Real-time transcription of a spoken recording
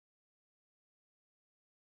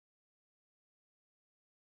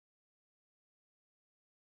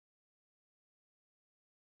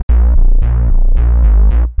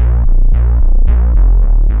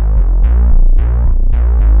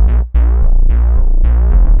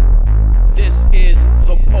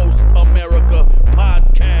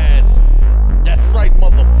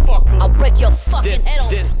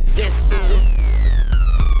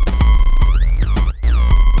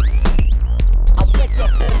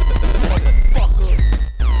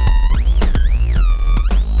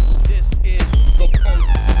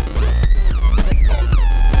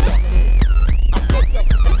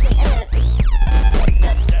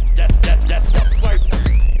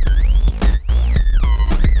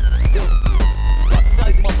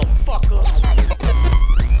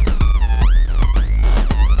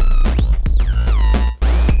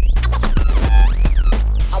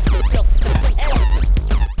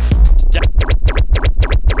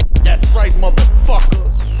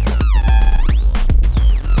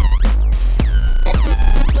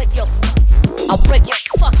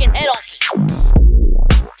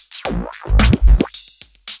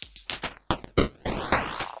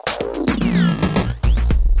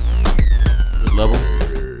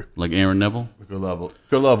level? Like Aaron Neville? Good level.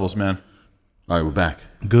 Good levels, man. All right, we're back.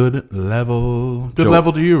 Good level. Good Joe.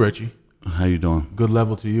 level to you, Richie. How you doing? Good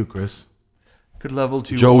level to you, Chris. Good level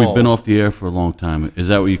to Joe, all. we've been off the air for a long time. Is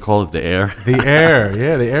that what you call it, the air? The air,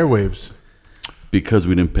 yeah, the airwaves. Because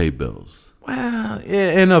we didn't pay bills. Well,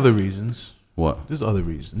 yeah, and other reasons. What? There's other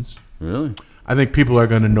reasons. Really? I think people are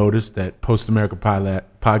going to notice that Post America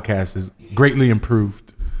podcast is greatly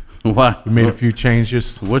improved. Why? We made a few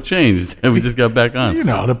changes. What changed? We just got back on. You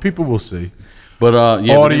know, the people will see. But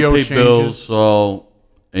yeah, Audio we didn't pay changes. bills. So,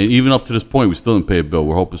 and even up to this point, we still didn't pay a bill.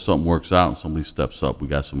 We're hoping something works out and somebody steps up. We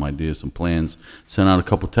got some ideas, some plans. Sent out a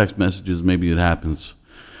couple text messages. Maybe it happens.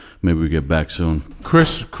 Maybe we get back soon.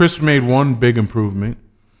 Chris made one big improvement.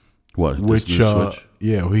 What? Which this new switch?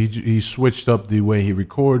 yeah, he switched up the way he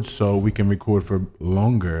records so we can record for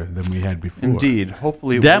longer than we had before. Indeed.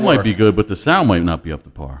 Hopefully it That will might work. be good, but the sound might not be up to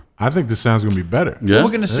par. I think the sound's gonna be better. Yeah, Well,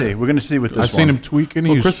 we're gonna see. We're gonna see with this I've seen one. him tweaking.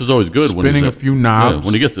 Well, He's Chris is always good when spinning he's a few knobs.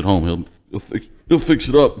 when he gets at home, he'll fix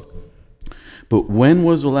it up. But when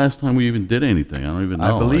was the last time we even did anything? I don't even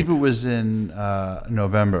know. I believe it was in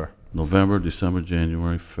November. November, December,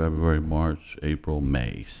 January, February, March, April,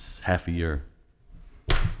 May. Half a year.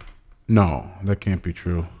 No, that can't be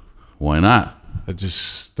true. Why not? It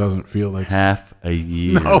just doesn't feel like Half a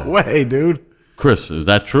year. No way, dude. Chris, is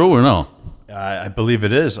that true or no? I believe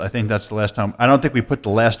it is. I think that's the last time. I don't think we put the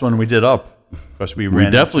last one we did up because we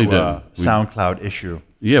ran definitely into a did. SoundCloud issue.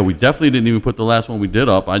 Yeah, we definitely didn't even put the last one we did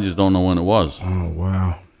up. I just don't know when it was. Oh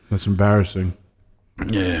wow, that's embarrassing.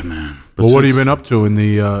 Yeah, man. But Well, what have you been up to in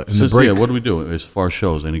the break? Yeah, what do we do as far as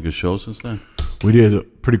shows? Any good shows since then? We did a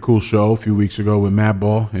pretty cool show a few weeks ago with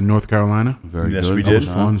Madball in North Carolina. Very Yes, good. we That did. was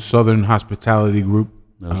fun. Southern Hospitality Group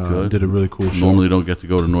That was good. did a really cool show. Normally don't get to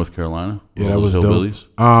go to North Carolina. Yeah, All that was those dope.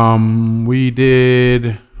 hillbillies. We did.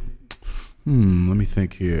 Let me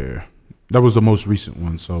think here. That was the most recent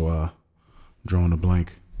one, so drawing a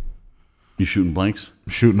blank. You shooting blanks?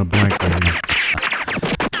 I'm shooting a blank right here.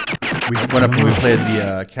 We went up and we played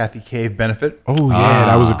the Kathy Cave benefit. Oh yeah,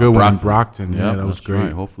 that was a good one in Brockton. Brockton. Yeah, that was that's great.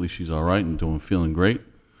 Right. Hopefully she's all right and feeling great.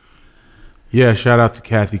 Yeah, shout out to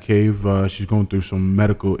Kathy Cave. She's going through some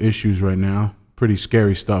medical issues right now. Pretty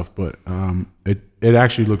scary stuff, but it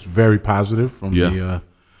actually looks very positive from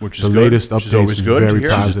Which is the good. latest Which is updates. always is good to very hear.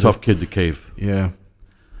 positive. She's a tough kid to cave. Yeah,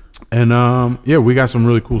 and yeah, we got some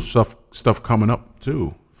really cool stuff coming up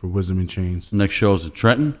too for Wisdom in Chains. Next show is in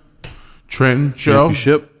Trenton. Trenton show.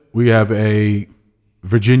 Championship. We have a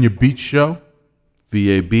Virginia Beach show.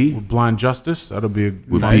 VAB. Blind Justice. That'll be a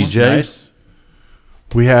With fun one. BJ. Nice.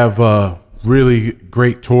 We have a really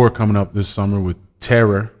great tour coming up this summer with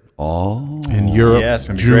Terror Oh. in Europe. Yeah, it's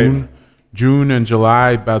gonna be great. June and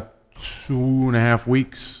July, about 2.5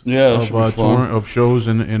 weeks. Yeah, that of should be fun. of shows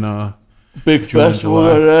in Big June and festival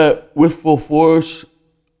July. like that. With Full Force.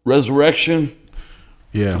 Resurrection.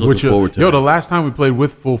 yeah. Looking forward to yo, that. the last time we played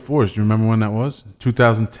with Full Force, do you remember when that was?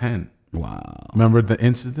 2010. Wow. Remember the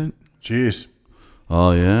incident? Jeez.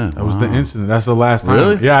 Oh, yeah. That was the incident. That's the last time.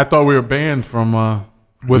 Really? Yeah, I thought we were banned from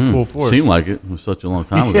with Full Force. Seemed like it. It was such a long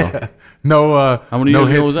time ago. Yeah. No. How many no years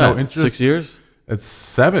hits, ago was that? No interest. 6 years? It's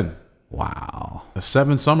 7. Wow.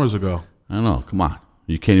 7 summers ago. I don't know. Come on.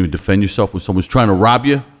 You can't even defend yourself when someone's trying to rob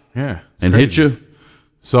you Yeah. it's and crazy. hit you.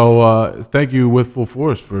 So thank you with Full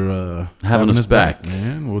Force for Having us back.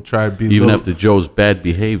 man. We'll try to be Even little, after Joe's bad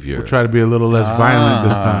behavior. we'll try to be a little less violent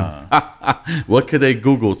this time. What could they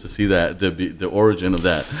Google to see that, the origin of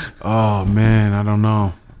that? Oh man, I don't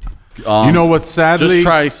know. You know what? Sadly, Just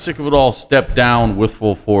try Sick of It All, Step Down with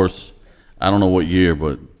Full Force. I don't know what year,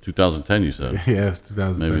 but 2010 you said. Yeah, it's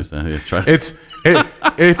 2010. Maybe it's that. Yeah, try.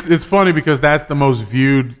 It's funny because that's the most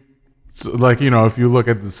viewed. Like, you know, if you look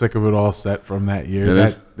at the Sick of It All set from that year,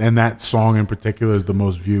 that song in particular is the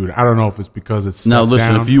most viewed. I don't know if it's because it's Now Step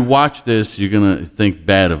listen, Down. if you watch this, you're gonna think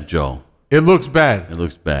bad of Joe. It looks bad. It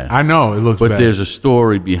looks bad. I know it looks But bad. there's a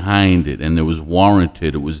story behind it, and it was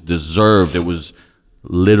warranted. It was deserved. It was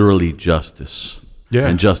literally justice. Yeah.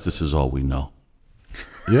 And justice is all we know.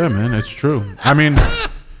 Yeah, man, it's true. I mean,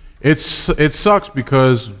 it sucks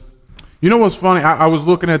because you know what's funny? I was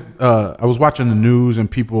looking at I was watching the news and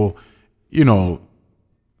people, you know,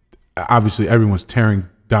 obviously everyone's tearing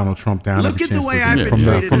Donald Trump down Look every at the chance way they I've get been from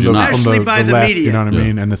the treated, from the especially by the left, media. you know what I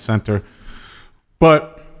mean, and the center.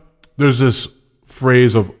 But there's this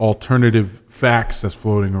phrase of alternative facts that's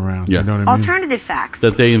floating around. Yeah. You know what I mean? Alternative facts.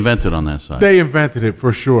 That they invented on that side. They invented it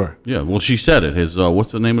for sure. Yeah, well, she said it. His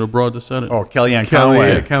what's the name of the broad that said it? Oh, Kellyanne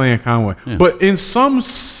Conway. Kellyanne Conway. But in some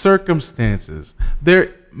circumstances,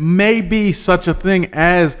 there may be such a thing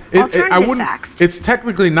as Alternative facts. It's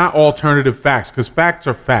technically not alternative facts because facts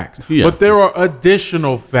are facts. Yeah. But there are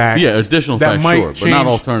additional facts. Yeah, additional that facts, might sure, but not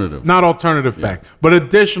alternative. Not alternative facts, but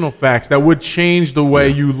additional facts that would change the way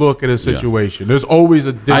you look at a situation. There's always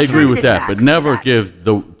additional. I agree with that, facts but to never that. give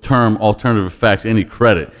the term alternative facts any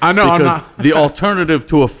credit. I know, I'm because not- the alternative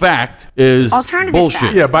to a fact is Alternative bullshit.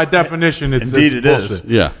 facts. Yeah, by definition, it's Indeed it is. bullshit.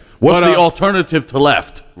 Yeah. What's But, the alternative to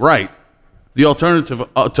left? Right. The alternative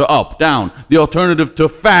to up, down. The alternative to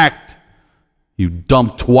fact. You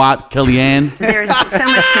dumb twat, Kellyanne. There's so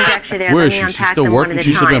much conjecture there. Where Let is me she? She's unpack still them one working? at a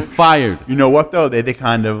She should have time. been fired. You know what though? They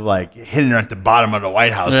kind of like hitting her at the bottom of the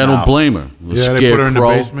White House. I now. don't blame her. Yeah, they put her in the Scarecrow.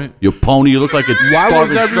 basement. Your pony, you look like a Why was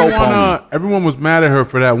starving show everyone? pony. Everyone was mad at her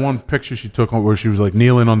for that one picture she took where she was like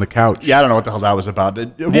kneeling on the couch. Yeah, I don't know what the hell that was about. Of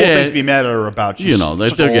all Yeah. things to be mad at her about. She's You know, they're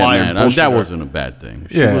such a getting liar mad. and That bullshitter. wasn't a bad thing.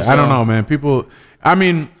 She Yeah, was, I don't know, man. People. I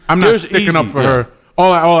mean, I'm not There's sticking up easy, for yeah. her.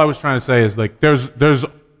 All I was trying to say is like there's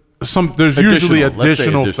usually Additional, let's say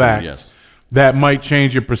additional additional, facts yes. that might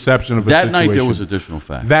change your perception of a That situation. night there was additional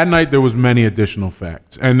facts. That night there was many additional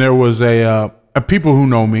facts, and there was a people who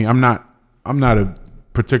know me. I'm not a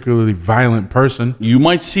particularly violent person. You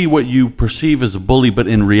might see what you perceive as a bully, but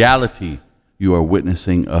in reality, you are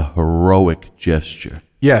witnessing a heroic gesture.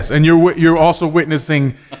 Yes, and you're also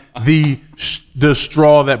witnessing the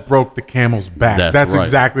straw that broke the camel's back. That's right.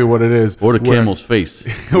 exactly what it is. Or the camel's face.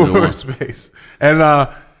 or his face. And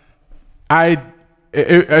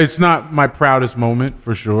it's not my proudest moment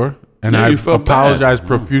for sure. And Yeah, I you felt apologize bad.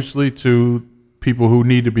 profusely to people who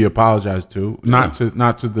need to be apologized to, not to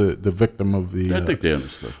the victim of the. I think they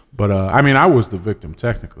understood. But I mean, I was the victim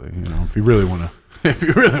technically. You know, if you really want to, If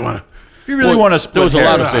you really want to split There was a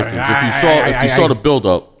lot of hairs, victims. If you saw the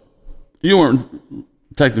build-up, you weren't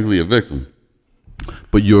technically a victim,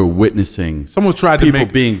 but you're witnessing Someone tried to people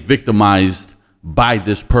make- being victimized by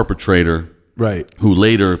this perpetrator, right. who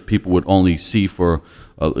later people would only see for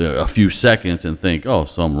a few seconds and think, oh,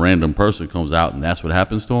 some random person comes out and that's what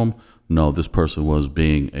happens to him. No, this person was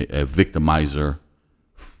being a victimizer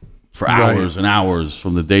for hours and hours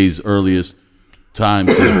from the day's earliest time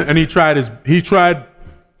to And he tried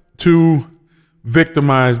to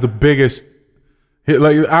victimize the biggest.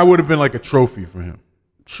 Like I would have been like a trophy for him.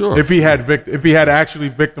 sure. If he had actually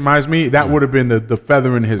victimized me, that would have been the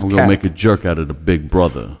feather in his I'm cap. gonna make a jerk out of the big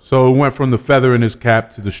brother, So it went from the feather in his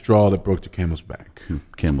cap to the straw that broke the camel's back.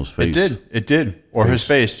 Camel's face. It did. Or his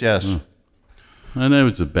face, yes. And it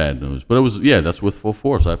was a bad news, but it was that's with full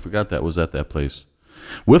force. I forgot that was at that place.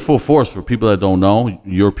 With full force, for people that don't know,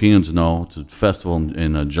 Europeans know, it's a festival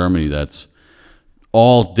in Germany that's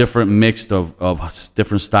all different, mixed of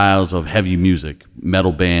different styles of heavy music,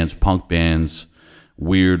 metal bands, punk bands,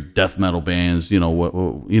 weird death metal bands.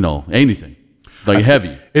 Anything like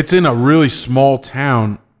heavy. It's in a really small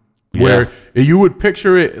town where you would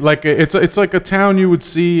picture it like it's like a town you would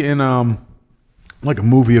see in like a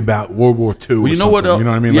movie about World War II. Well, you know what? You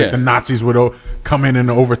know what I mean? Yeah. Like the Nazis would come in and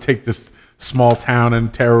overtake this small town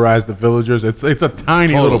and terrorize the villagers. It's a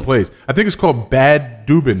tiny little place. I think it's called Bad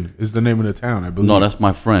Dubin is the name of the town, I believe. No, that's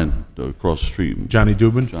my friend across the street, Johnny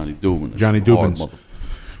Dubin. Johnny Dubin. Johnny Hard Dubin's. motherfucker.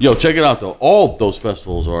 Yo, check it out though. All those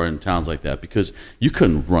festivals are in towns like that because you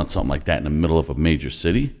couldn't run something like that in the middle of a major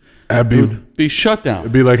city. It would be shut down.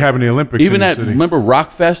 It'd be like having the Olympics Even in the at city. remember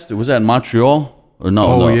Rockfest? Was that in Montreal? Or no?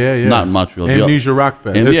 Oh, no, yeah. not in Montreal. The Amnesia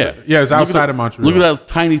Rockfest. And It's Look outside at of Montreal. Look at that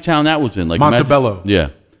tiny town that was in, like Montebello. Yeah,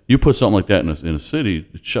 you put something like that in a city,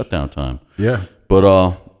 it's shutdown time. Yeah. But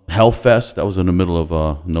Hellfest, that was in the middle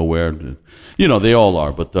of nowhere. They all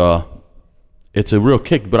are, but it's a real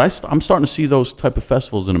kick. But I'm starting to see those type of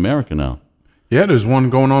festivals in America now. Yeah, there's one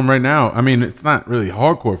going on right now. I mean, it's not really a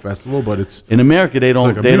hardcore festival, but it's In America, they don't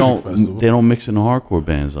like a music festival. they don't mix in the hardcore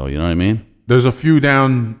bands though. You know what I mean? there's a few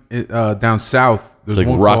down south. There's Like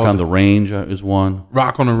one Rock called on the Range is one.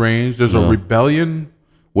 Rock on the Range. There's a Rebellion.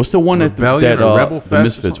 What's the one that Rebellion or Rebel the Fest or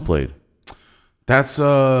Misfits something? played? That's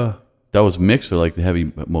That was mixed or like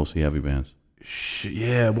the mostly heavy bands.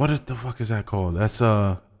 yeah. What the fuck is that called? That's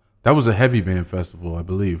that was a heavy band festival, I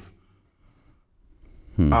believe.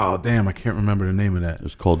 Oh damn, I can't remember the name of that.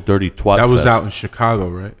 It's called Dirty Twat That was Fest. out in Chicago,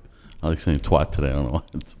 right? I like saying twat today. I don't know why.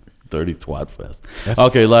 It's Dirty Twat Fest. That's a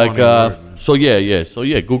Okay, like funny word, man. so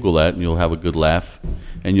yeah. Google that and you'll have a good laugh,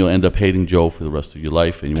 and you'll end up hating Joe for the rest of your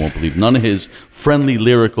life, and you won't believe none of his friendly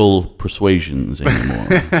lyrical persuasions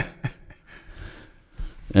anymore.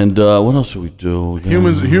 And what else do we do?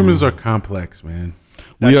 Humans are complex, man.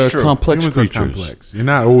 We That's are true. complex Humans creatures. are complex. You're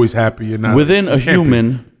not always happy. You're not Within a you can't be.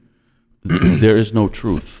 human, there is no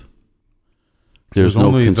truth. There's no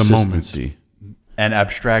only the moment. consistency. And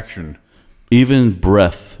abstraction. Even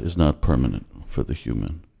breath is not permanent. for the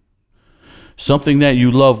human. Something that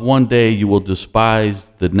you love one day, you will despise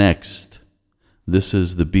the next. This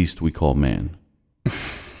is the beast we call man.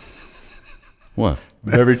 What?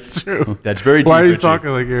 That's true. That's very deep. Why are you Richie. talking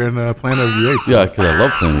like you're in Planet of the Apes? Yeah, because I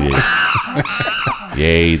love Planet of the Apes.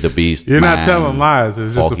 Yay, the beast. You're not man. telling lies.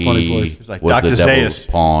 It's just a funny Foggy voice. It's like was Dr. the devil's Zaius.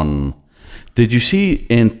 pawn. Did you see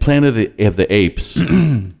in Planet of the Apes,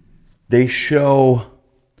 they show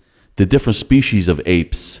the different species of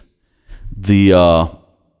apes,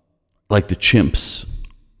 like the chimps,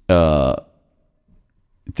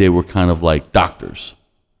 they were kind of like doctors.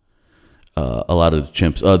 A lot of the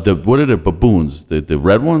chimps. What are the baboons? The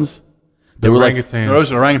red ones? They were like orangutans. No,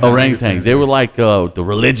 those are orangutans. They were like the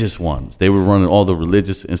religious ones. They were running all the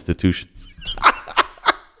religious institutions.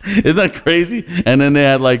 Isn't that crazy? And then they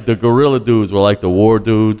had like the gorilla dudes were like the war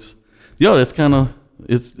dudes. Yo, that's kind of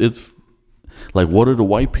it's like, what are the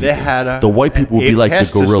white people? They had the white people would be ape like the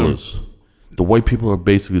caste system. gorillas. The white people are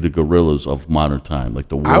basically the gorillas of modern time, like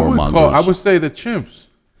the I warmongers. would say the chimps.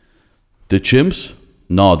 The chimps?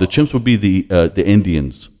 No, the chimps would be the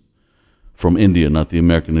Indians from India, not the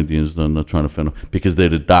American Indians. They're not trying to offend them because they're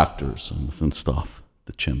the doctors and stuff.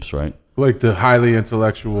 The chimps, right? Like the highly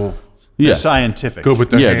intellectual. Yeah, Scientific. Good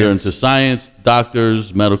with their hands. they're into science,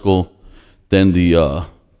 doctors, medical. Then the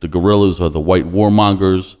gorillas are the white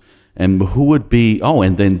warmongers, and who would be? Oh,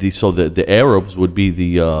 and then the Arabs would be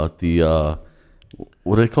the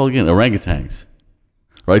what do they call again? Orangutans,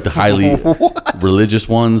 right? The highly religious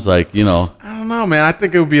ones, like I don't know, man. I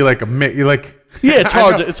think it would be like a mix. Yeah, it's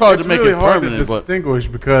hard. It's hard to make really it hard permanent, to but distinguish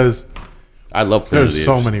because I love Planet of the there's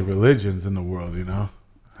so Apes. many religions in the world.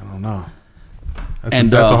 I don't know.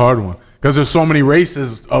 And, That's a hard one because there's so many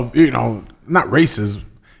races of not races.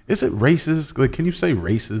 Is it races? Like, can you say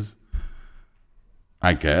races?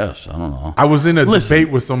 I guess I don't know. I was in a Listen.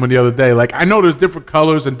 debate with someone the other day. Like, I know there's different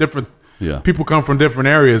colors and different people come from different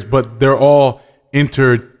areas, but they're all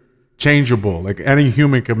interchangeable. Like, any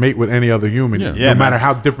human can mate with any other human, Yeah. no Yeah, matter man.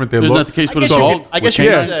 how different they Isn't look. that the case with a I guess you dog? could- I guess With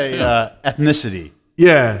you could cats? say ethnicity.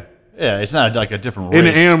 Yeah. Yeah, it's not like a different race. In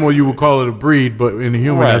an animal, you would call it a breed, but in a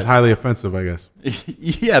human, Right. that's highly offensive, I guess.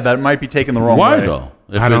 Yeah, that might be taken the wrong Why way. though?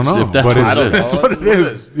 If I don't it's- know, If that's but what it's, it is. that's what it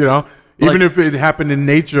is. Even if it happened in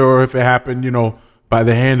nature or if it happened, by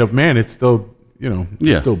the hand of man, it's still, it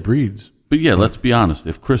Yeah. still breeds. But yeah, let's be honest.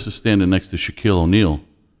 If Chris is standing next to Shaquille O'Neal,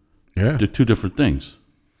 Yeah. they're two different things.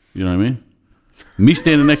 You know what I mean? Me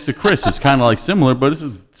standing next to Chris is kind of like similar, but it's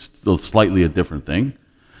still slightly a different thing.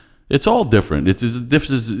 It's all different.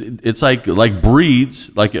 It's like breeds.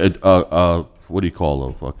 Like a what do you call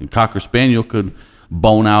a fucking Cocker Spaniel could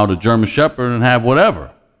bone out a German Shepherd and have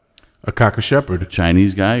whatever. A cocker shepherd.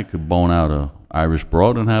 Chinese guy could bone out a Irish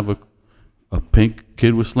broad and have a pink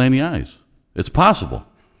kid with slanty eyes. It's possible.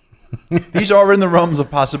 These are in the realms of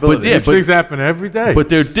possibility. But yeah, These things happen every day. But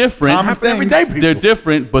they're different. Common every things. day, people. They're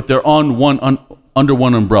different, but they're under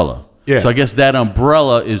one umbrella. Yeah. So I guess that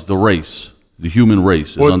umbrella is the race. The human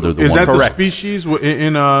race is Or- under the is one. that Correct. the species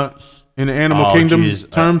in the animal Oh, kingdom geez.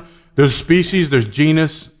 term? There's species, there's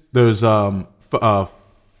genus, there's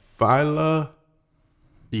phyla.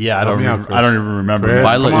 Yeah, I Help don't me out, even, Chris. I don't even remember. Chris,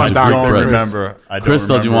 Phyla come on, is a Dr. Greek I don't bread. remember. I don't Chris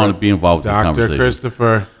doesn't remember. want to be involved in this Dr. conversation.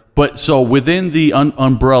 Christopher. But so within the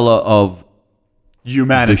umbrella of the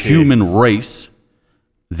Humanity. human race,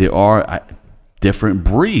 there are different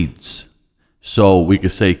breeds. So we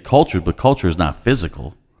could say culture, but culture is not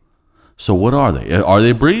physical. So what are they? Are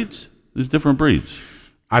they breeds? There's different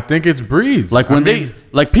breeds. I think it's breeds. Like when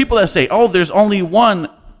like people that say, "Oh, there's only one,"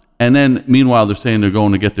 and then meanwhile they're saying they're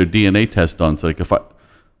going to get their DNA test done. So like,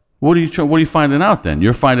 what are you finding out then?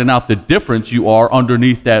 You're finding out the difference you are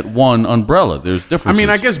underneath that one umbrella. There's differences.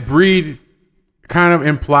 I guess breed kind of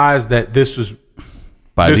implies that this was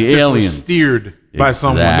by this, the this aliens was steered by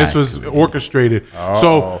someone. This was orchestrated.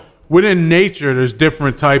 So within nature, there's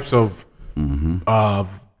different types of,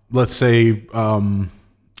 let's say,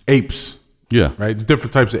 apes. Yeah. Right, there's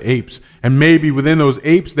different types of apes, and maybe within those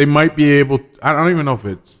apes, they might be able. I don't even know if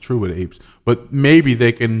it's true with apes, but maybe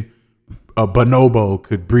they can. A bonobo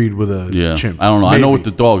could breed with a Yeah. chimp. I don't know. I know Maybe. with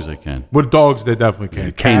the dogs they can. With dogs, they definitely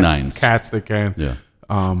can. Canines. Cats, they can. Yeah.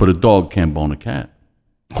 But a dog can't bone a cat.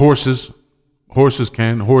 Horses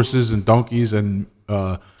can. Horses and donkeys and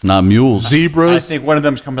Not mules. I zebras. think one of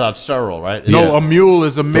them's coming out sterile, right? No, Yeah. a mule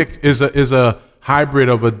is a mix. Is a hybrid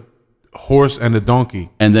of a horse and a donkey.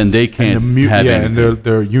 And then they can't And the have and anything.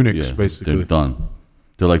 they're eunuchs Yeah, basically. They're done.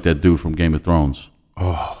 They're like that dude from Game of Thrones.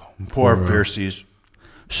 Poor Pharisees.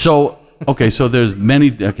 So, okay, so there's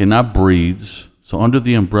many, okay, not breeds. So under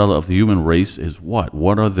the umbrella of the human race is what?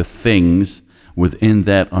 What are the things within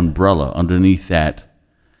that umbrella, underneath that?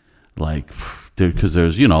 Like, because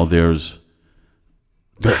there's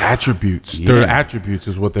Their attributes. Yeah. Their attributes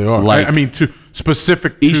is what they are. Like I mean, to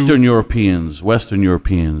specific to Eastern Europeans, Western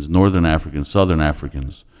Europeans, Northern Africans, Southern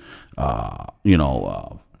Africans,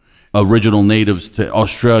 original natives to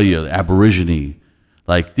Australia, Aborigine.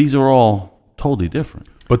 Like, these are all totally different.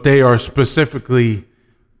 but they are specifically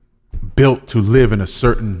built to live in a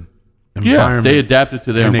certain environment. Yeah, they adapted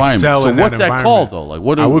to their and environment. excel So in what's that environment. called, though? Like,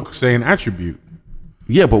 what? I would say an attribute.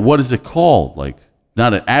 Yeah, but what is it called? Like,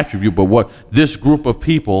 not an attribute, but what this group of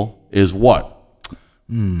people is what?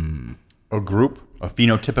 A group, a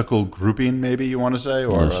phenotypical grouping, maybe you want to say,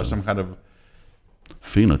 or some kind of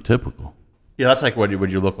Phenotypical. yeah. That's like what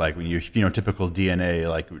you look like when you phenotypical DNA,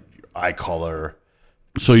 like eye color.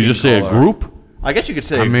 So you skin just say a color. group? I guess you could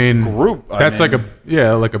say I mean, group. That's like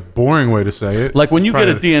a boring way to say it. Like when you get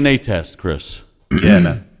a Probably- DNA test, Chris. yeah,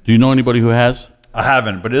 man. Do you know anybody who has? I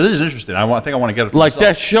haven't, but it is interesting. I think I want to get it. For Like that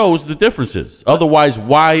myself. shows the differences. Otherwise,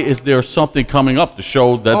 why is there something coming up to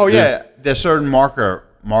show that? Oh there's- yeah, there's certain marker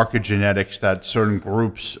genetics that certain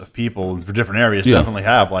groups of people for different areas Yeah. definitely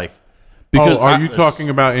have. Like Because are you talking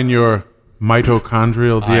about in your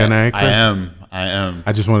mitochondrial DNA, Chris? I am.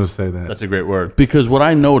 I just wanted to say that. That's a great word. Because what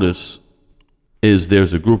I notice is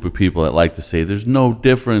there's a group of people that like to say there's no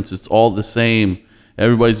difference. It's all the same.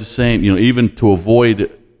 Everybody's the same. Even to avoid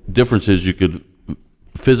differences you could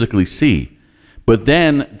physically see. But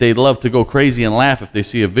then they love to go crazy and laugh if they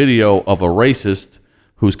see a video of a racist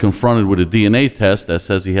who's confronted with a DNA test that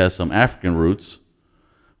says he has some African roots.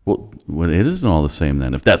 Well, it isn't all the same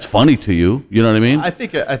then. If that's funny to you, you know what I mean? I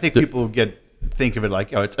think people think of it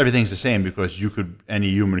like, it's everything's the same because any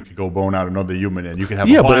human could go bone out another human and you can have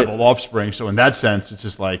Yeah, a but viable offspring. So in that sense, it's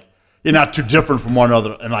just like you're not too different from one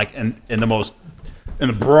another, and like in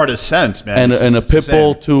the broadest sense, man. and a pit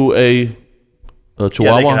bull to a chihuahua.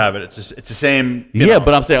 Yeah, they can have it. It's the same. Yeah,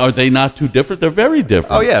 but I'm saying, are they not too different? They're very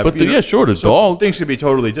different. Oh yeah, but sure, the dog. things could be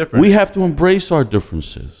totally different. We have to embrace our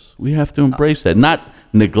differences. We have to embrace that, not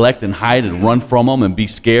neglect and hide and run from them and be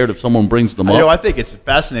scared if someone brings them up. I think it's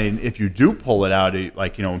fascinating if you do pull it out,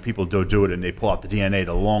 like when people do it and they pull out the DNA,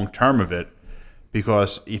 the long term of it,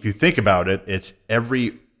 because if you think about it, it's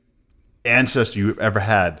every ancestor you've ever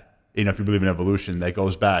had. If you believe in evolution, that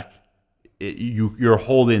goes back. You're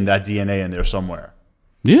holding that DNA in there somewhere.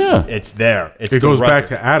 Yeah, It's there. It goes back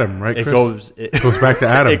to Adam, right, Chris? It goes back to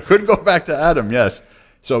Adam. It could go back to Adam, yes.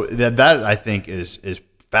 So that I think is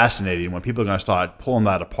fascinating when people are going to start pulling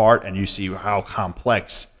that apart and you see how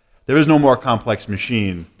complex. There is no more complex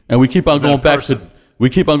machine. and we keep on than going a back person.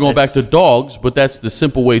 back to dogs, but that's the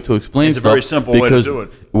simple way to explain It's a stuff. very simple way to because do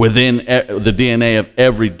it. within the DNA of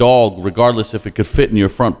every dog, regardless if it could fit in your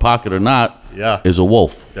front pocket or not, Yeah. is a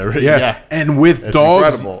wolf. Yeah. And with It's dogs,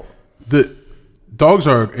 incredible. the dogs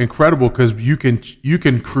are incredible because you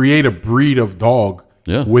can create a breed of dog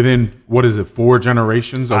within 4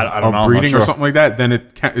 generations I don't know, I'm breeding not or sure. something like that. Then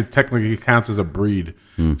it technically counts as a breed.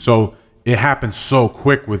 So it happens so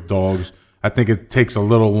quick with dogs. I think it takes a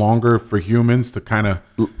little longer for humans to kind of.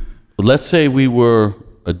 Let's say we were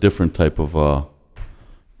a different type of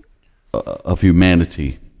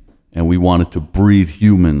humanity, and we wanted to breed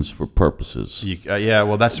humans for purposes.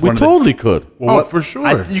 Well, that's We one totally could. Well, for sure.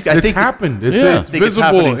 I it's think- happened. It's, Yeah. it's I think it's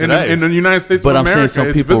visible happening today. in the United States But of I'm America. saying some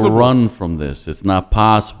it's people visible. run from this. It's not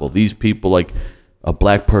possible. These people, like a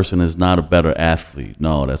black person is not a better athlete.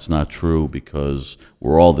 No, that's not true because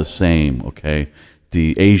we're all the same, okay?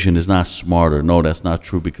 The Asian is not smarter. No, that's not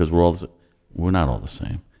true because we're not all the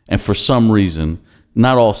same. And for some reason,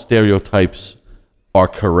 not all stereotypes are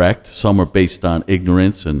correct. Some are based on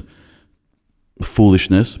ignorance and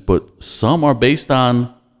foolishness, but some are based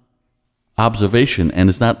on observation. And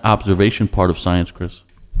is not observation part of science, Chris?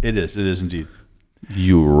 It is indeed.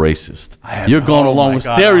 You racist. You're going Oh along my with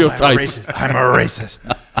God, stereotypes. I'm a racist.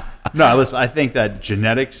 No, listen, I think that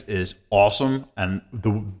genetics is awesome, and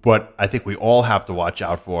what I think we all have to watch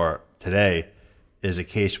out for today is a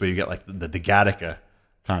case where you get like the Gattaca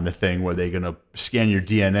kind of thing where they're going to scan your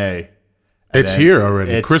DNA. It's here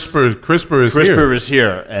already. CRISPR is here. CRISPR is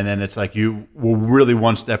here, and then it's like you were really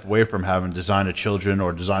one step away from having designer children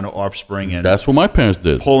or designer offspring and That's what my parents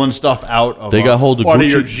did. pulling stuff out of They got hold of part Gucci-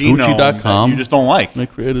 your genome Gucci.com. that you just don't like. They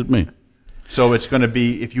created me. So it's going to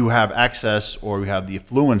be, if you have access or you have the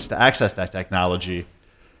affluence to access that technology,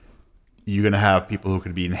 you're going to have people who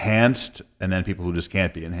could be enhanced and then people who just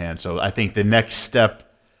can't be enhanced. So I think the next step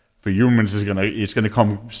for humans is it's going to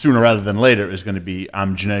come sooner rather than later, is going to be,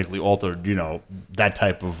 I'm genetically altered, that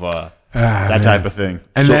type of type of thing.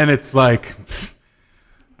 And then it's like,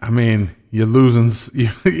 I mean, you're losing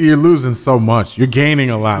so much. You're gaining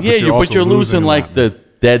a lot. Yeah, but you're but you're losing a like lot. the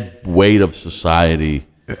dead weight of society.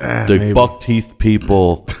 the maybe. buck teeth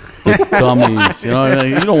people, the dummies. You know,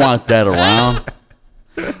 you don't want that around.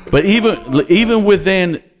 But even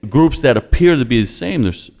within groups that appear to be the same,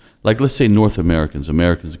 there's like, let's say North Americans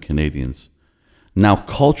and Canadians. Now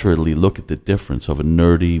culturally, look at the difference of a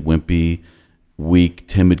nerdy, wimpy, weak,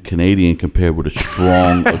 timid Canadian compared with a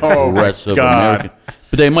strong, aggressive American.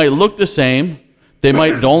 But they might look the same. They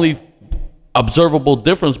might. The only observable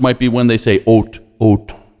difference might be when they say "oat."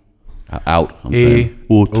 Out. I'm saying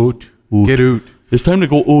oat. Get out. It's time to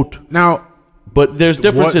go out. Now, but there's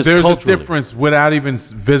differences. There's culturally. a difference without even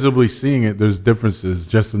visibly seeing it. There's differences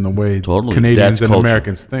just in the way Totally. Canadians That's and culture.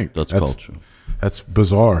 Americans think. That's culture. That's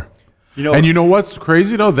bizarre. And you know what's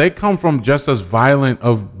crazy though? They come from just as violent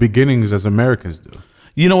of beginnings as Americans do.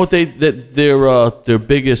 You know what? Their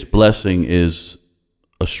biggest blessing is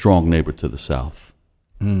a strong neighbor to the south.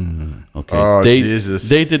 Okay. Oh, they, Jesus.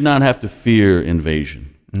 They did not have to fear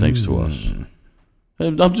invasion thanks to us.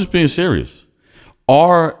 I'm just being serious.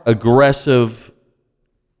 Our aggressive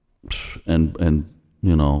and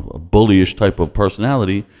bullyish type of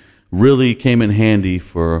personality really came in handy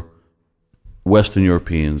for Western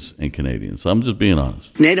Europeans and Canadians. I'm just being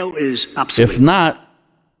honest. NATO is obsolete. If not,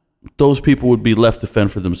 those people would be left to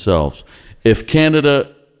fend for themselves. If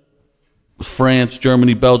Canada, France,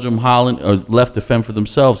 Germany, Belgium, Holland are left to fend for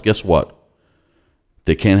themselves, guess what?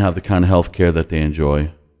 They can't have the kind of health care that they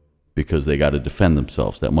enjoy because they got to defend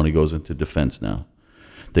themselves. That money goes into defense now.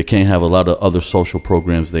 They can't have a lot of other social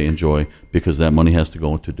programs they enjoy because that money has to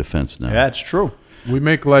go into defense now. Yeah, it's true. We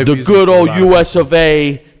make life The easier good for a old lot of U.S. of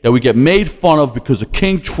A. that we get made fun of because of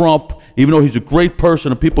King Trump, even though he's a great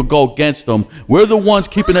person and people go against him. We're the ones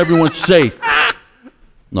keeping everyone safe.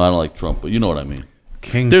 No, I don't like Trump, but you know what I mean.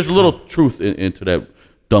 There's a little truth into that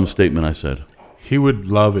dumb statement I said. He would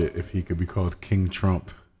love it if he could be called King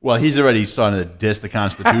Trump. Well, he's already starting to diss the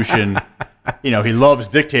Constitution. He loves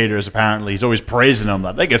dictators, apparently. He's always praising them.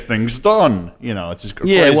 Like, they get things done. It's just a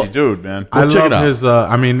crazy dude, man. I check it love out. his.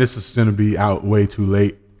 This is going to be out way too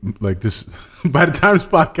late. Like this, by the time this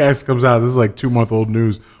podcast comes out, this is like 2-month-old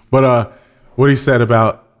news. But what he said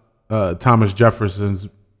about Thomas Jefferson's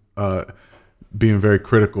being very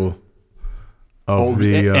critical of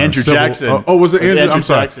the Andrew Jackson. Was it Andrew? I'm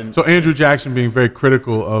sorry. Jackson. So Andrew Jackson being very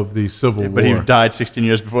critical of the Civil War. But he died 16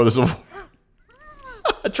 years before the Civil War.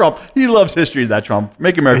 Trump, he loves history, that Trump.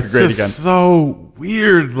 Make America It's great just again. so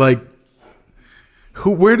weird. Like,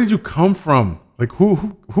 where did you come from? Like,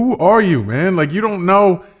 who are you, man? Like, you don't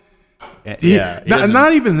know.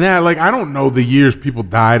 Not even that. Like, I don't know the years people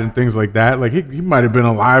died and things like that. Like, he might have been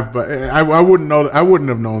alive, but I wouldn't know. I wouldn't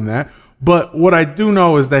have known that. But what I do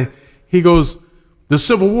know is that he goes, the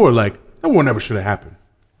Civil War, like, that war never should have happened.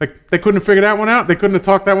 Like, they couldn't have figured that one out. They couldn't have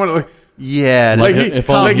talked that one. Like, Yeah, Like, that's- if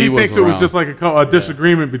only he he was thinks it was around. just like a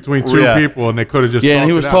disagreement between two Yeah. people, and they could have just Yeah, and he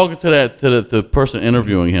talked was it out. talking to the person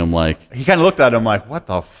interviewing him like, he kind of looked at him like, "What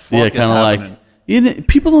the fuck?" yeah, is kind of happening? like,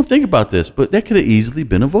 people don't think about this, but that could have easily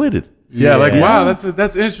been avoided. Yeah, like, Yeah. wow,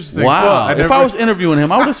 that's interesting. Wow. Fuck, If I was interviewing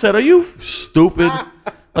him, I would have said, are you stupid?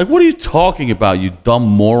 Like, what are you talking about, you dumb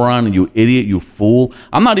moron, you idiot, you fool?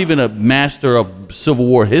 I'm not even a master of Civil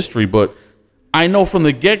War history, but I know from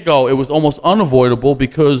the get-go it was almost unavoidable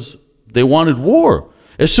because they wanted war.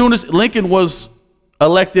 As soon as Lincoln was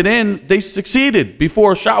elected in, they succeeded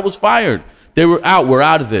before a shot was fired. They were out. We're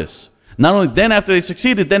out of this. Not only then, after they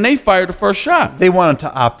succeeded, then they fired the first shot. They wanted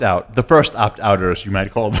to opt out. The first opt-outers, you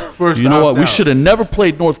might call them. First You know what? opt We out. should have never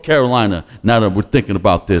played North Carolina. Now that we're thinking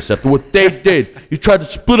about this, after what they did, you tried to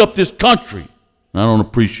split up this country. I don't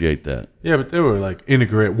appreciate that. Yeah, but they were like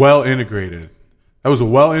well integrated. That was a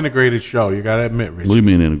well integrated show. You got to admit, Rich. What do you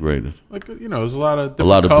mean integrated? Like, there's a lot of different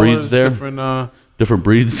lot of colors, breeds there? different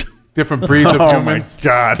breeds, different breeds of Oh my humans.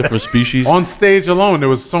 God! different species. On stage alone, there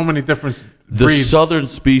was so many different The breeds. southern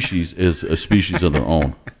species is a species of their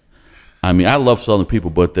own. I mean, I love southern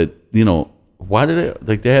people, but why do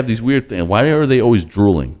they have these weird things? Why are they always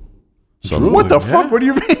drooling? Southern What the people. fuck? What do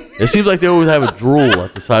you mean? It seems like they always have a drool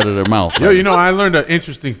at the side of their mouth. Yo, I learned an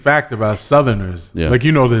interesting fact about Southerners. Yeah. Like,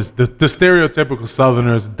 this, the stereotypical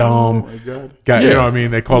Southerners, dumb. Oh, my God. You know what I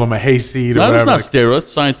mean? They call them a hayseed or No, it's whatever. not stereo.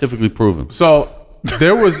 It's scientifically proven. So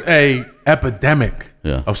there was a epidemic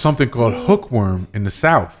Yeah. of something called hookworm in the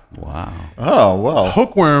South. Wow. Oh well.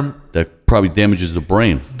 Hookworm, That probably damages the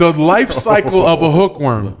brain. the life cycle of a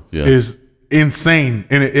hookworm Yeah. is insane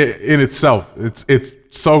in itself. It's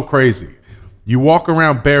so crazy. You walk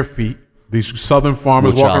around bare feet. These Southern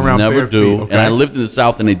farmers Which walk I'll around never bare do. feet. Okay? And I lived in the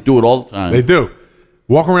South, and they do it all the time. They do.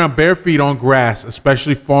 Walk around bare feet on grass,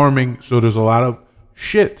 especially farming. So there's a lot of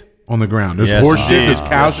shit on the ground. There's Yes, horse shit, indeed. there's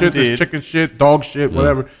cow Yes, shit, there's indeed. chicken shit, dog shit,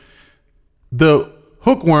 whatever. The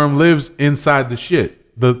hookworm lives inside the shit.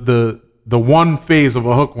 the one phase of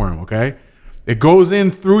a hookworm. Okay, it goes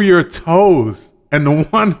in through your toes, and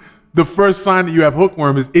the first sign that you have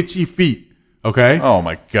hookworm is itchy feet. Okay. Oh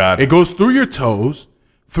my God. It goes through your toes,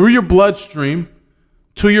 through your bloodstream,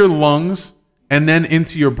 to your lungs, and then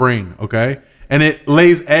into your brain. Okay, and it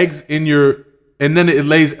lays eggs in your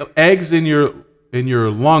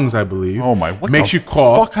lungs, I believe. Oh my! What makes the you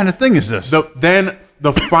cough. What kind of thing is this? Then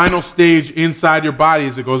the final stage inside your body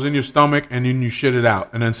is it goes in your stomach and then you shit it out,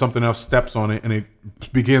 and then something else steps on it and it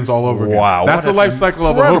begins all over again. Wow, that's the life cycle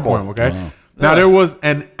of a hookworm. Okay. Wow. Now there was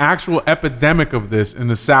an actual epidemic of this in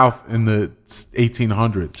the South in the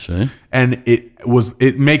 1800s, See? and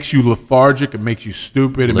it makes you lethargic, it makes you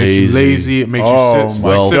stupid, it makes you Lazy. lazy, it makes Oh, you sit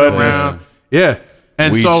my goodness. around. Yeah,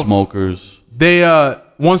 and Weed so smokers. they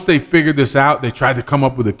once they figured this out, they tried to come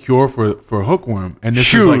up with a cure for hookworm. And this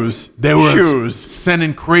Shoes. is like they were Shoes.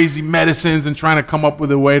 sending crazy medicines and trying to come up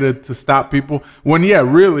with a way to stop people. When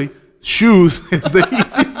really, shoes is the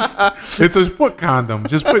easiest. It's a foot condom.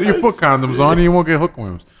 Just put your foot condoms on and you won't get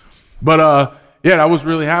hookworms. But yeah, that was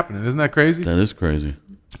really happening. Isn't that crazy? That is crazy.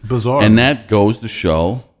 Bizarre. And that goes to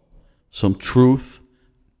show some truth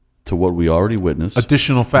to what we already witnessed.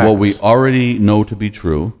 Additional facts. What we already know to be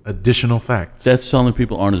true. Additional facts. That Southern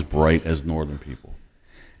people aren't as bright as Northern people.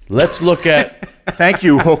 Let's look at. Thank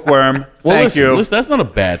you, hookworm. Thank you. Listen, that's not a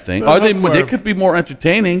bad thing. Are they? hookworm. They could be more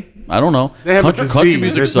entertaining. I don't know. They have a disease. Country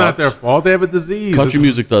music It's sucks. not their fault. They have a disease. Country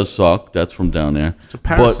music does suck. That's from down there. It's a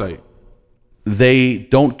parasite. But they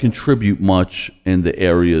don't contribute much in the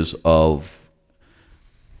areas of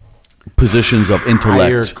positions of Higher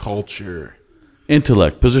intellect. culture.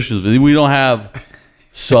 Intellect positions. We don't have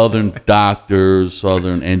Southern doctors,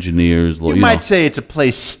 Southern engineers. You might say it's a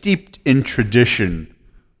place steeped in tradition.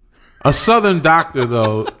 A Southern doctor,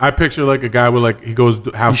 though, I picture like a guy with he goes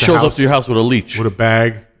house He to shows house up to your house with a leech. with a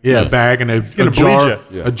bag. Yeah, a bag and a gonna jar,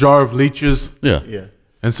 bleed you. a jar of leeches Yeah. Yeah.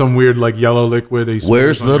 and some weird yellow liquid. He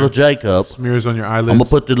Where's smears on little your- Jacob? Smears on your eyelids. I'm gonna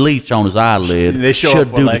put the leech on his eyelid. They show Should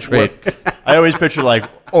up do with the trick. I always picture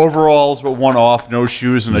overalls with one off, no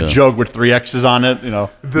shoes, and a jug with 3 X's on it.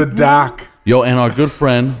 the doc. Yo, and our good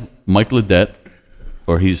friend Mike Ledette,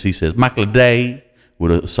 or he says Mike Ledette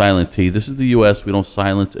with a silent T. This is the U.S. We don't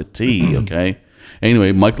silence a T. Okay.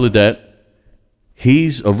 Anyway, Mike Ledette,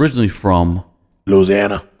 he's originally from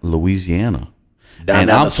Louisiana. Louisiana. Down And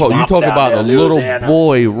in I'm the talking. You swamp talk down about there, a little Louisiana.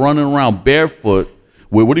 boy running around barefoot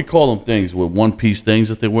with what do you call them things? With one piece things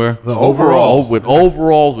that they wear? The overalls. With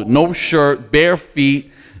overalls, with no shirt, bare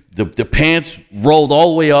feet. The pants rolled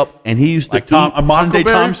all the way up, and he used to eat. A modern day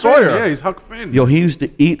Huckleberry Tom Finn. Sawyer. Yeah, he's Huck Finn. Yo, he used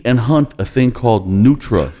to eat and hunt a thing called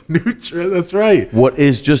Nutra. Nutra, that's right. What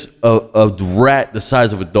is just a rat the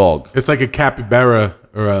size of a dog. It's like a capybara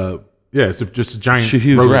or it's just a giant It's a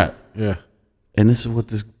huge rodent. rat. Yeah, And this is what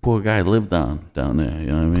this poor guy lived on down there. You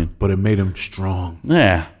know what I mean? but it made him strong.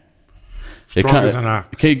 Yeah. Strong as an ox.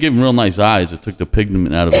 It can't give him real nice eyes. It took the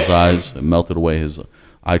pigment out of his eyes. It melted away his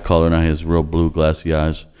eye color. Now he has real blue, glassy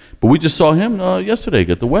eyes. But we just saw him yesterday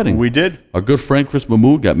at the wedding. We did. Our good friend Chris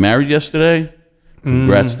Mahmood got married yesterday.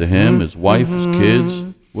 Congrats to him, his wife, his kids.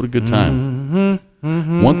 What a good time.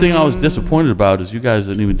 One thing I was disappointed about is you guys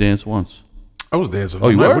didn't even dance once. I was dancing. Oh,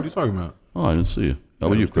 all you night. were? What are you talking about? Oh, I didn't see you. How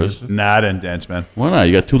about you, Chris? Nah, I didn't dance, man. Why not?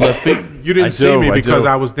 You got 2 left feet? You didn't I see do, me I because do.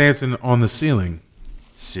 I was dancing on the ceiling.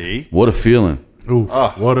 See? What a feeling. Ooh,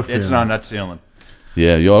 what a feeling. It's on that ceiling.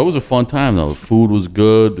 Yeah, yo, it was a fun time though. The food was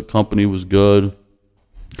good. The company was good.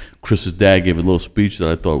 Chris's dad gave a little speech that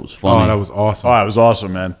I thought was funny. Oh, that was awesome. Oh, it was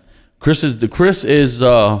awesome, man. Chris is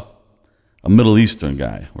a Middle Eastern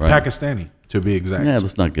guy, right? Pakistani, to be exact. Yeah,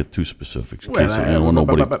 let's not get too specific. In Well, case I don't want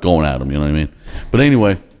nobody going at him. You know what I mean? But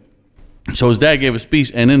anyway, so his dad gave a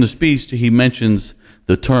speech, and in the speech he mentions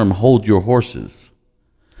the term "hold your horses,"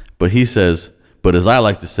 but he says, "But as I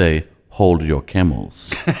like to say, hold your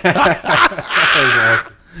camels." That was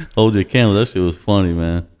awesome. Hold your camels. That shit was funny,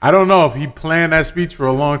 man. I don't know if he planned that speech for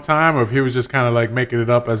a long time or if he was just kind of making it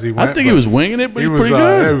up as he went. I think he but was winging it, but he he's was, pretty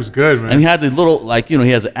good. It was good, man. And he had the little, he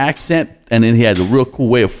has an accent, and then he had a real cool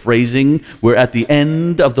way of phrasing where at the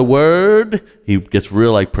end of the word, he gets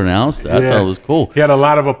real, pronounced. I thought it was cool. He had a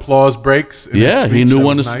lot of applause breaks. in his Yeah, he speech. knew That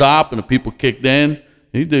when to was nice. stop, and the people kicked in.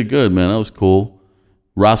 He did good, man. That was cool.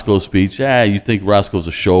 Roscoe's speech, you think Roscoe's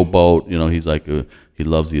a showboat. You know, he's like, he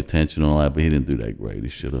loves the attention and all that, but he didn't do that great. He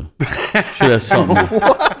should have something.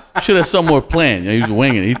 Should have some more planned. He was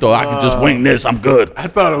winging it. He thought, I could just wing this. I'm good. I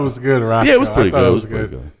thought it was good, Roscoe. Yeah, it was pretty I thought good. It It was was pretty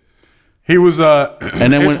good. good. He was.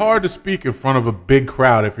 And then it's when- hard to speak in front of a big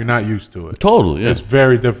crowd if you're not used to it. Totally, yeah. It's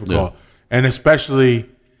very difficult, and especially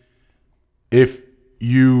if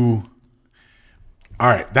you. All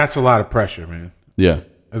right, that's a lot of pressure, man. Yeah.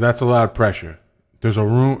 That's a lot of pressure there's a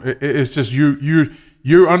room. It's just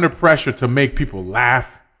you're under pressure to make people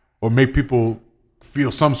laugh or make people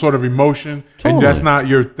feel some sort of emotion, and that's not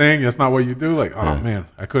your thing. That's not what you do. Like, oh man,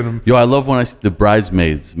 I couldn't. Yo, I love when the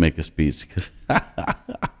bridesmaids make a speech because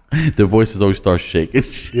their voices always start shaking.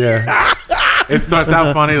 Yeah, it starts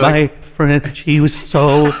out funny. My Like, friend, she's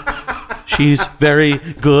very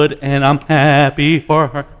good, and I'm happy for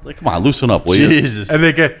her. Like, come on, loosen up, will you? Jesus. and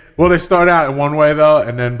they start out in one way though,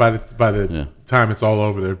 and then by the time it's all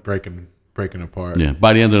over, they're breaking apart. Yeah.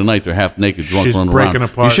 By the end of the night, they're half naked, drunk, She's running breaking around.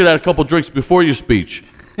 apart. You should have had a couple drinks before your speech.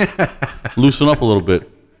 Loosen up a little bit,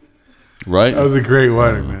 right? That was a great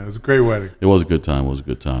wedding, man. It was a great wedding. It was a good time. It was a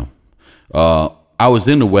good time. I was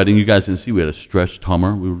in the wedding. You guys didn't see. We had a stretched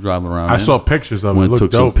Hummer. We were driving around. I saw pictures of it. It Went looked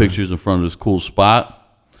took some dope, man. pictures in front of this cool spot.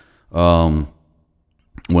 When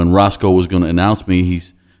Roscoe was going to announce me,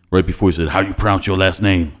 he's right before he said, "How do you pronounce your last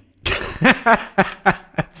name?"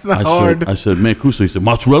 It's not hard. I said, Mancuso. He said,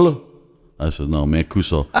 mozzarella? I said, no,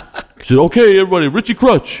 Mancuso. He said, okay, everybody, Richie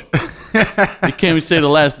Crutch. He can't even say the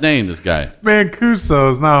last name, this guy. Mancuso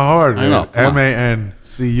is not hard, I man. know, come on.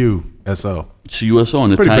 Mancuso. CUSO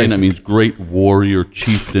in Pretty Italian, that basic. means great warrior,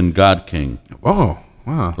 chieftain, god king. Oh,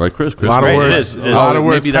 wow. Right, Chris? A lot of Right, it words. is, it A is. lot of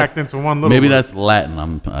words Maybe that's- packed into one little Maybe word. that's Latin,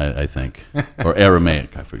 I think. Or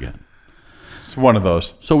Aramaic, I forget. It's one of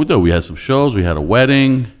those. So we did. We had some shows. We had a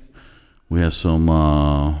wedding. We had some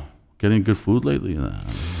getting good food lately. You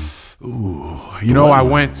know, I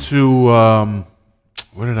went to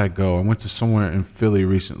where did I go? I went to somewhere in Philly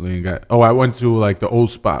recently and I went to like the old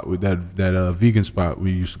spot with that vegan spot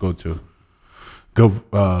we used to go to.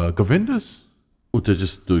 Govinda's? To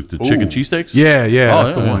just the chicken cheesesteaks? Yeah, Oh,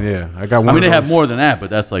 that's the one. Yeah, I got one. I mean, of they have those. more than that, but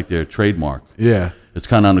that's like their trademark. Yeah. It's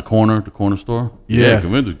kind of on the corner store. Yeah.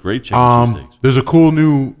 Govinda's great chicken cheesesteaks. There's a cool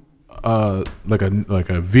new like a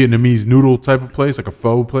Vietnamese noodle type of place, like a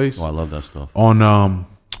pho place Oh, I love that stuff. on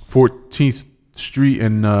 14th Street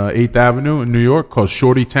and 8th Avenue in New York called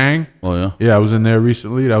Shorty Tang. Oh, yeah? Yeah, I was in there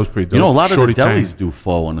recently. That was pretty dope. You know, a lot of Shorty the delis Tang. do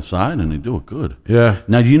pho on the side, and they do it good. Yeah.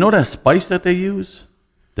 Now, do you know that spice that they use?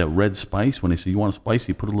 That red spice? When they say you want a spice,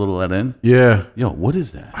 you put a little of that in? Yeah. Yo, what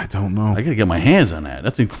is that? I don't know. I got to get my hands on that.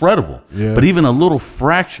 That's incredible. Yeah. But even a little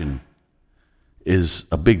fraction is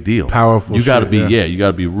a big deal. Powerful You got to shit, be, yeah. you got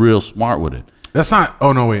to be real smart with it. That's not.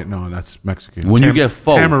 Oh no, wait, no, that's Mexican. When you get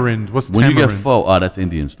pho, tamarind. What's when tamarind? you get pho? That's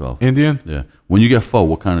Indian stuff. Indian Yeah. When you get pho,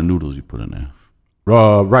 what kind of noodles you put in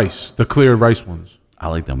there? rice, the clear rice ones. I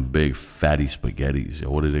like them big fatty spaghettis.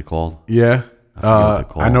 What are they called? Yeah, I forget what they're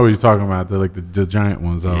called. I know what you're talking about. They're like the giant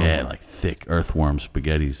ones. Yeah, like thick earthworm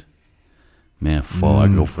spaghettis. Man, pho. I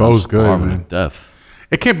go for pho's good, starving man. to death.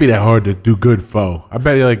 It can't be that hard to do good pho. I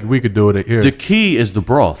bet you like we could do it here. The key is the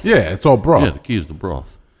broth. Yeah, it's all broth. Yeah, the key is the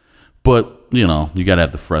broth. But, you know, you got to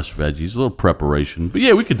have the fresh veggies, a little preparation. But,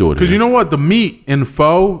 yeah, we could do it. Because you know what? The meat in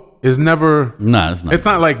pho is never. Nah, it's not. It's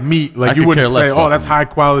not like meat. I Like you could wouldn't care less say, about "Oh, that's meat." high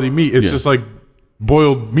quality meat." It's Yeah. just like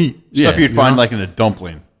boiled meat. Stuff Yeah, you'd find know? like in a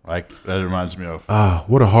dumpling. Like that reminds me of. Ah,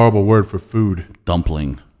 what a horrible word for food.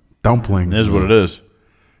 Dumpling. Dumpling. It is what it is.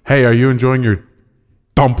 Hey, are you enjoying your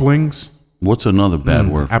dumplings? What's another bad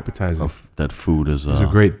word for Appetizing. that food is? Those are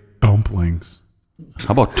great dumplings.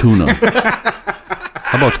 How about tuna?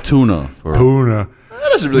 How about tuna? For, Tuna. That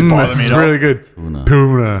doesn't really bother That's me at all. really good. Tuna.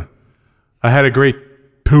 Tuna. I had a great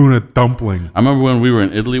tuna dumpling. I remember when we were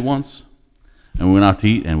in Italy once, and we went out to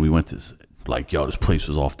eat, and we went to, like, yo, this place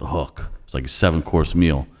was off the hook. It's like a 7-course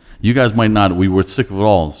meal. You guys might not. We were sick of it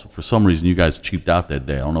all. So for some reason, you guys cheaped out that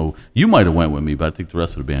day. I don't know. You might have went with me, but I think the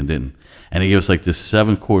rest of the band didn't. And he gave us like this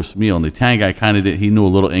 7-course meal. And the Italian guy kind of did. He knew a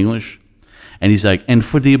little English, and he's like, "And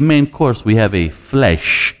for the main course, we have a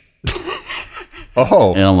flesh."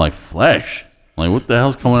 Oh, And I'm like, "Flesh? Like, what the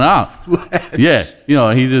hell's coming out?" Yeah, you know,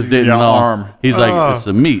 he just didn't Your know. arm. He's like, "It's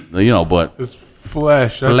a meat," you know, but It's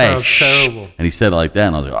flesh. That flesh. sounds terrible. And he said it like that,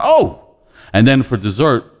 and I was like, "Oh!" And then for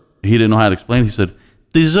dessert, he didn't know how to explain. He said,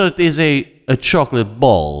 "Dessert is a chocolate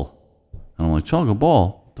ball." And I'm like, "Chocolate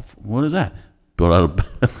ball? What is that?" Brought out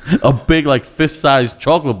a big, like, fist-sized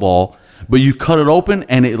chocolate ball, but you cut it open,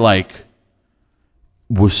 and it, like,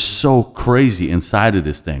 was so crazy inside of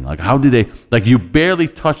this thing. Like, how did they, like, you barely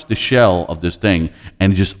touched the shell of this thing,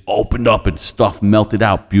 and it just opened up, and stuff melted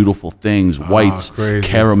out, beautiful things, whites, crazy.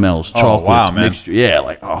 caramels, chocolates, wow, man. mixture. Yeah,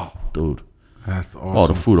 like, oh, dude. That's awesome. Oh,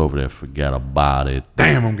 the food over there, forget about it.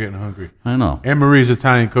 Damn, I'm getting hungry. I know. Anne Marie's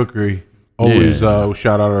Italian Cookery. Always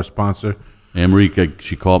shout out our sponsor. Enrique,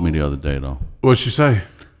 she called me the other day, though. What'd she say?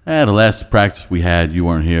 The last practice we had, you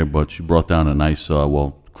weren't here, but she brought down a nice,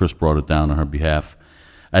 Chris brought it down on her behalf.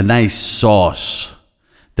 A nice sauce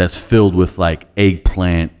that's filled with, like,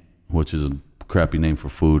 eggplant, which is a crappy name for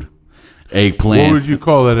food. Eggplant. What would you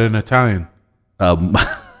call it in Italian? Oh,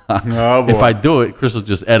 boy. If I do it, Chris will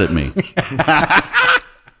just edit me.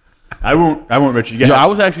 I won't, Richard. You Yo, I guys.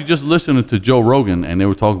 was actually just listening to Joe Rogan, and they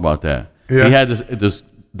were talking about that. Yeah. He had this.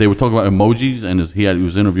 They were talking about emojis, and he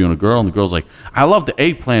was interviewing a girl, and the girl's like, "I love the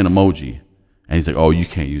eggplant emoji," and he's like, "Oh, you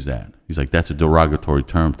can't use that." He's like, "That's a derogatory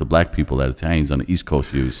term to black people that Italians on the East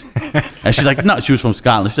Coast use." And she's like, "No," she was from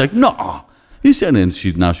Scotland. She's like, "No," he said,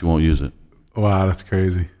 and now she won't use it. Wow, that's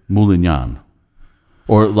crazy. Moulignan,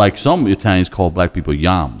 or like some Italians call black people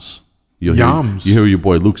yams. Yams. You hear your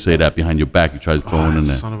boy Luke say that behind your back. He tries to throw it in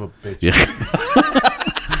there. Son of a bitch. Yeah.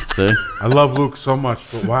 See? I love Luke so much,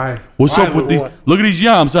 but why? What's Why up with Luke? Look at these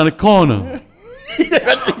yams on the corner. He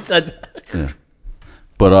said that.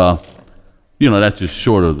 But that's just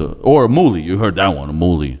short of or a moolie. You heard that one, a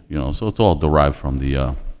moolie. So it's all derived from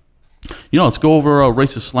the. Let's go over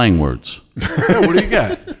racist slang words. Yeah, what do you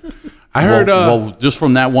got? I heard. Well, just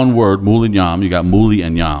from that one word, moolie and yam, you got moolie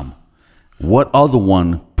and yam. What other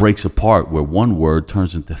one breaks apart where one word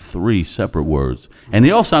turns into 3 separate words, and they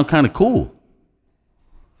all sound kind of cool?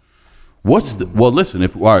 Well, listen.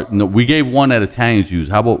 We gave one that Italians use.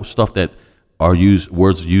 How about stuff that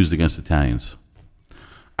words used against Italians?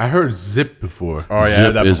 I heard zip before. Oh yeah,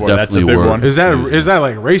 Zip that is before. That's a definitely big a word. one. Is that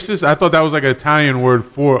like racist? I thought that was like an Italian word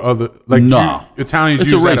for other No. Italians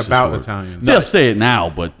It's a use that racist about word. Italians. They'll say it now,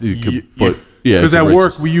 but yeah, Because it's at racist.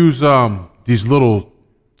 work we use these little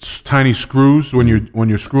tiny screws when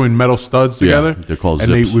you're screwing metal studs together. they're called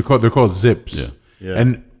and zips. they're called zips. Yeah. Yeah.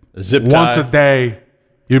 And A zip once tie. a day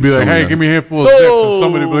you'd be like, Somebody- "Hey, give me a handful of zips," and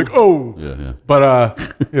somebody would be like, "Oh." Yeah. But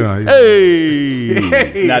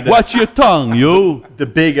Hey, Now, watch your tongue, you. the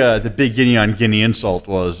big Guinea on Guinea insult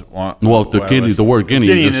was Well, the word guinea,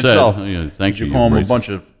 you just itself. said. Yeah, thank you. You call them a racist. bunch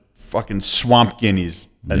of fucking swamp guineas,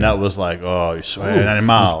 and that was like, oh, you swear an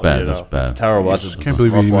animal. That's bad, you know? that's bad. It's terrible. I That's can't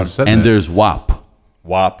believe you rough even one. said And that. there's WAP.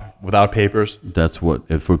 WAP without papers. That's what.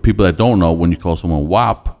 For people that don't know, when you call someone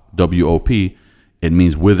WAP, WOP, it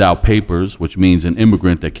means without papers, which means an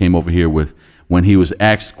immigrant that came over here when he was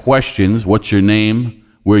asked questions, what's your name,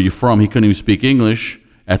 where are you from? He couldn't even speak English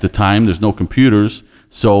at the time. There's no computers,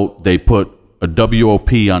 so they put a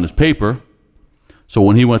WOP on his paper. So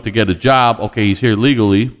when he went to get a job, okay, he's here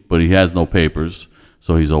legally, but he has no papers,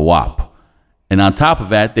 so he's a WAP. And on top of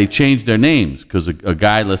that, they changed their names because a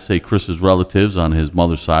guy, let's say Chris's relatives on his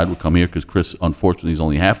mother's side would come here because Chris, unfortunately, is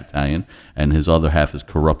only half Italian and his other half is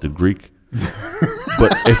corrupted Greek.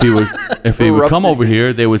 But if he would come over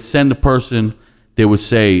here, they would send the person. They would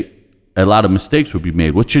say a lot of mistakes would be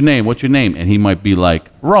made. What's your name? What's your name? And he might be like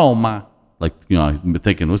Roma. Like I've been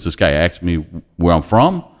thinking, what's this guy asked me where I'm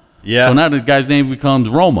from? Yeah. So now the guy's name becomes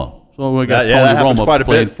Roma. So we got That happens Tony quite Roma a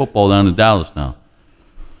playing bit. football down in Dallas now.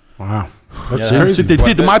 Wow, that's Yeah. crazy. They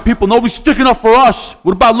did to my people. Nobody's sticking up for us.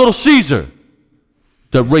 What about Little Caesar?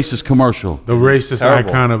 The racist commercial. The racist Terrible.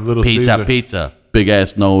 icon of Little Pizza, Caesar. pizza. Big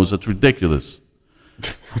ass nose. That's ridiculous.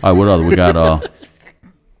 All right, what other? We got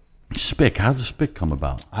Spick. How does Spick come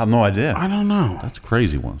about? I have no idea. I don't know. That's a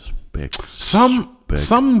crazy one. Spick.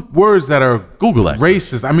 Some words that are Google that.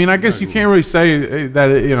 racist. I mean, I guess you can't really say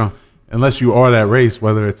that unless you are that race,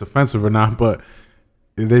 whether it's offensive or not. But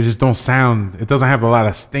they just don't sound. It doesn't have a lot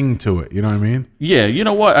of sting to it. You know what I mean? Yeah, you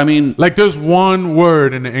know what? I mean, Like there's one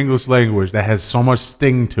word in the English language that has so much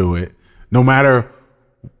sting to it. No matter,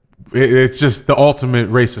 it's just the ultimate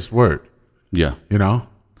racist word. yeah, You know,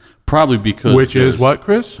 probably because which is there's what,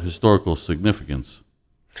 Chris? historical significance.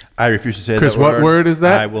 I refuse to say Chris, that what word. word is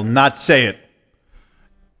that? I will not say it.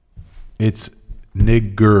 It's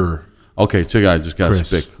nigger. Okay, check it out. I just got Chris.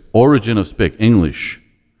 Spick. Origin of Spick. English.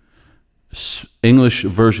 English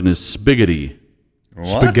version is spiggity.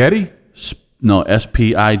 Spaghetti. No,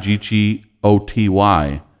 Spiggoty,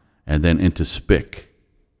 and then into Spick.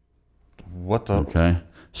 What the? Okay.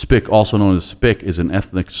 Spick, also known as Spick, is an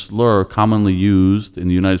ethnic slur commonly used in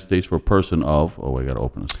the United States for a person of. Oh, I got to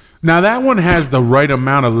open this. Now that one has the right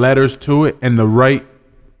amount of letters to it and the right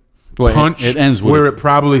Well, punch. It ends with where it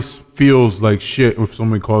probably feels like shit if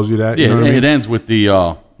somebody calls you that. Yeah, you know what I it mean? ends with the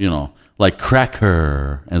like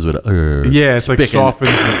cracker ends with a. Yeah, it's like Spick and- softened.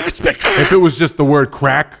 If it was just the word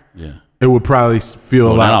crack, Yeah. it would probably feel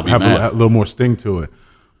Oh, a then I'll lot, be have mad. a little more sting to it.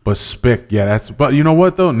 But spick, yeah, that's. But you know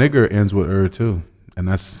what though, nigger ends with too, and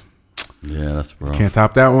that's Yeah, that's rough. can't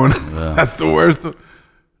top that one. That's the worst.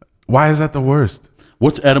 Why is that the worst?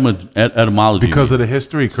 What's etymology? Because of the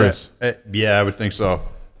history, Chris. Yeah, I would think so.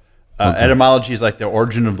 Etymology is like the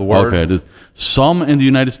origin of the word. Okay. Some in the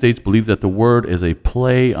United States believe that the word is a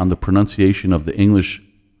play on the pronunciation of the English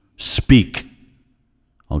speak.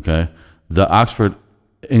 Okay. The Oxford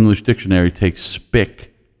English Dictionary takes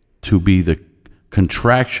spick to be the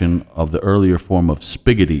contraction of the earlier form of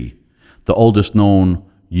spiggity. The oldest known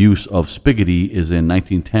use of spaghetti is in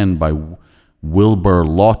 1910 by Wilbur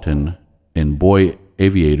Lawton in boy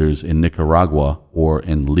aviators in Nicaragua or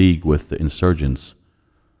in league with the insurgents.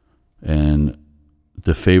 And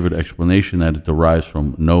the favorite explanation that it derives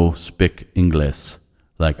from no speak English.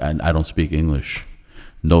 Like, I don't speak English.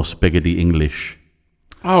 No spaghetti English.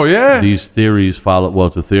 Oh, yeah. These theories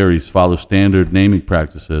follow standard naming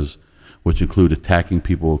practices, which include attacking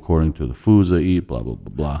people according to the foods they eat, blah, blah,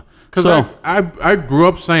 blah, blah. Because I grew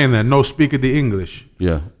up saying that, no speak of the English.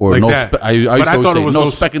 Yeah. Or Like no, that. I used But I to thought say, it was no no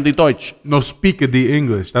spaghetti Deutsch. No speak of the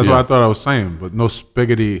English. That's Yeah. what I thought I was saying, but no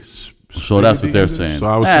spaghetti. So that's what they're English? saying. So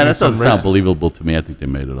I was saying that doesn't something sound racist. believable to me. I think they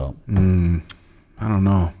made it up. I don't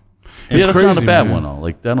know. Yeah, that's not a crazy, bad man. one, though.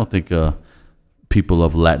 Like, I don't think people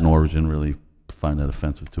of Latin origin really find that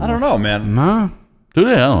offensive too much. I don't know, man. Nah. Do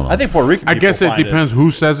they? I don't know. I think Puerto Rican I people guess it find depends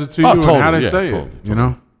who says it to you Oh, and totally, how they yeah, say totally, it. You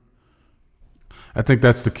know? I think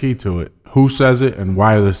that's the key to it. Who says it and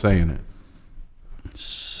why they're saying it.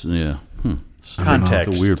 Yeah.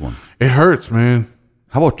 Context. It's a weird one. It hurts, man.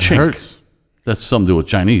 How about It chink? hurts. That's something to do with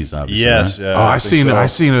Chinese, obviously. Yes. right? Yeah, Oh, I think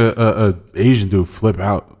seen so. a Asian dude flip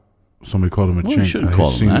out. Somebody called him a Well, you chink. shouldn't I call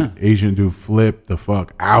seen him an Asian dude flip the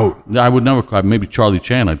fuck out. I would never call. Maybe Charlie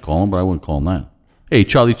Chan, I'd call him, but I wouldn't call him that. Hey,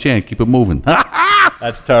 Charlie Chan, keep it moving.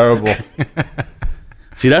 That's terrible.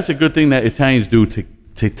 See, that's a good thing that Italians do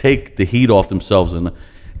to take the heat off themselves. And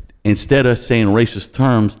instead of saying racist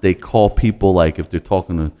terms, they call people, like, if they're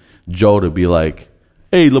talking to Joe, to be like,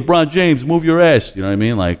 hey, LeBron James, move your ass. You know what I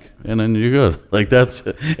mean? Like, and then you're good. Like,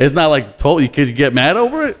 it's not like totally, could you get mad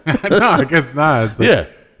over it? No, I guess not. It's like Yeah.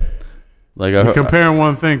 Like, I heard, comparing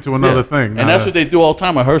one thing to another yeah. thing. And that's what they do all the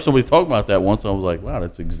time. I heard somebody talk about that once. I was like, wow,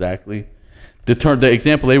 that's exactly the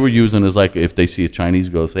example they were using is like if they see a Chinese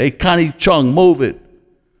go say, hey, Connie Chung, move it.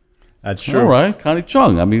 That's true. All right, Connie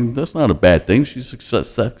Chung. I mean, that's not a bad thing. She's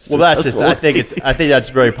success. Well, that's just. I think that's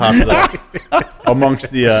very popular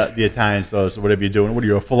amongst the Italians. Though, so whatever you're doing, what are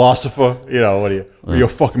you, a philosopher? You know, what are you a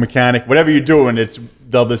fucking mechanic? Whatever you're doing,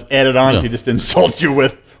 they'll just add it on to you, just to insult you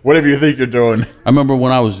with whatever you think you're doing. I remember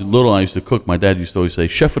when I was little, I used to cook. My dad used to always say,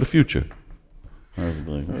 "Chef of the future." I was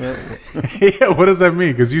like, Yeah, what does that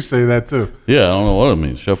mean? Because you say that too. yeah, I don't know what it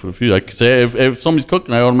means. Chef of the future. I could say if somebody's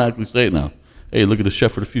cooking, I automatically say it now. Hey, look at the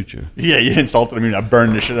chef of the future. Yeah, you insulted him. I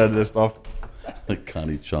burned the shit out of this stuff. Like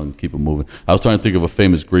Connie Chung, keep it moving. I was trying to think of a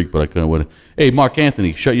famous Greek, but I couldn't. What? Hey, Mark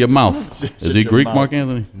Anthony, shut your mouth. Is he your Greek, mouth. Mark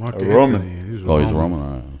Anthony? Mark Roman. Anthony, he's Oh, he's Roman. All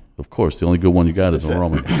right. Of course, the only good one you got is a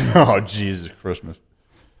Roman. Oh, Jesus Christmas.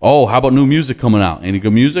 Oh, how about new music coming out? Any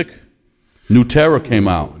good music? New Terror came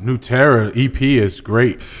out. New Terror EP is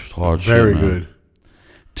great. Hard shit, Very man. good.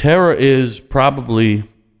 Terror is probably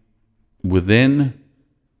within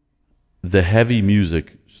the heavy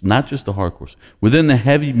music, not just the hardcore, within the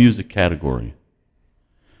heavy music category.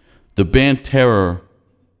 The band Terror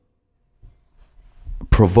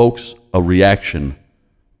provokes a reaction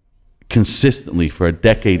consistently for a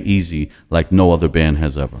decade easy like no other band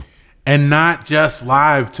has ever. And not just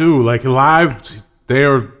live too. Like live,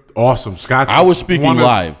 they're awesome. Scott's I was speaking one of-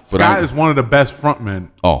 live, but Scott I- is one of the best frontmen.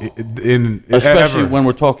 Oh. in Especially ever. when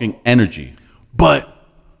we're talking energy. But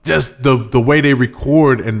just the way they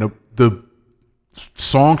record and the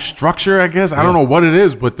song structure, I guess. I don't know what it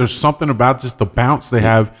is, but there's something about just the bounce they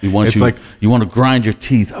have. You want It's like you want to grind your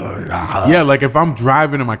teeth. yeah, like if I'm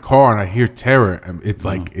driving in my car and I hear Terror, it's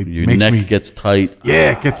like it Your makes neck me gets tight.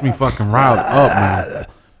 yeah, it gets me fucking riled up, man.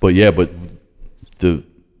 But the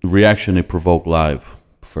reaction they provoke live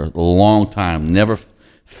for a long time, never.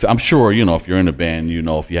 I'm sure if you're in a band,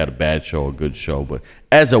 if you had a bad show or a good show. But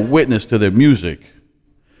as a witness to their music,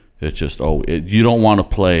 it's just you don't want to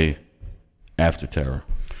play after Terror.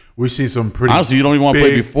 We see some pretty Honestly, you don't even want to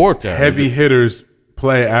play big, before Terror. heavy hitters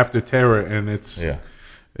play after Terror, and it's Yeah.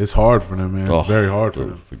 it's hard for them, man. It's Oh, very hard for dude,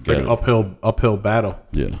 them. It's forget like an uphill battle.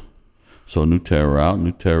 Yeah. So new Terror out,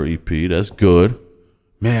 new Terror EP. That's good.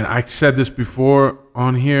 Man, I said this before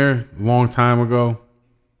on here a long time ago.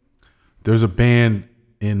 There's a band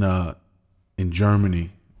in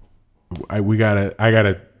Germany. I got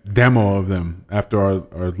a demo of them after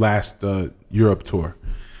our last Europe tour,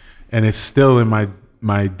 and it's still in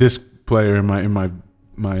my disc player in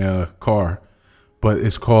my car. But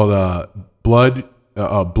it's called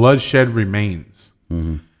Bloodshed Remains.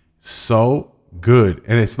 Mm-hmm. So good,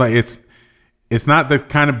 and it's like it's not the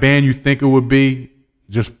kind of band you think it would be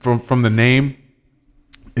just from the name.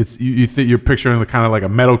 It's you think you're picturing the kind of like a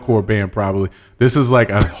metalcore band probably. This is like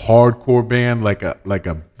a hardcore band, like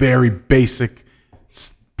a very basic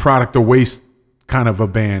product of waste kind of a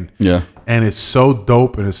band. Yeah. And it's so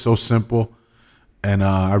dope and it's so simple, and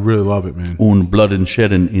I really love it, man. Und Blood and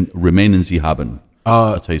Shed in Remainen Sie haben.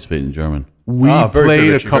 That's how you say it in German. We very good,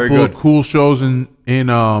 played Richie, a very couple of good. cool shows in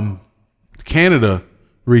Canada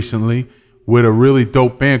recently with a really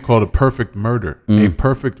dope band called A Perfect Murder. A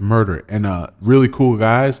Perfect Murder. And really cool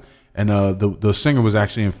guys. And the singer was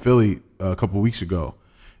actually in Philly a couple of weeks ago.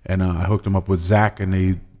 And I hooked him up with Zach, and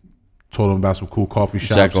they told him about some cool coffee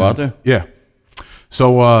shops. Zach go out there? Yeah.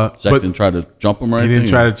 So, Zach but didn't try to jump him or he anything? didn't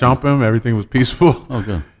try to jump him. Everything was peaceful. Oh,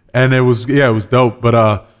 good. And it was dope.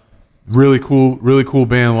 But really cool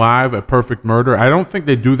band live at Perfect Murder. I don't think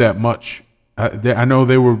they do that much. I know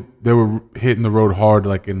they were hitting the road hard,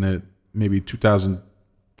 like in the maybe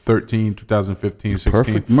 2013, 2015, 16.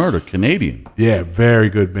 Perfect Murder, Canadian. Yeah, very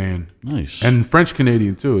good band. Nice. And French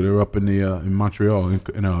Canadian too. They were up in the in Montreal, in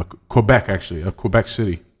Quebec actually, Quebec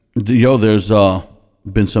City. Yo, there's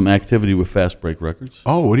been some activity with Fast Break Records.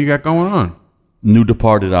 Oh, what do you got going on? New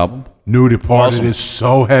Departed album. New Departed Awesome. is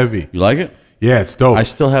so heavy. You like it? Yeah, it's dope. I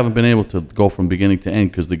still haven't been able to go from beginning to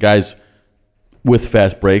end because the guys with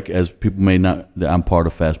Fast Break, as people may not, I'm part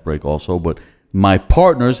of Fast Break also, but my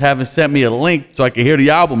partners haven't sent me a link so I can hear the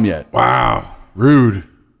album yet. Wow, rude.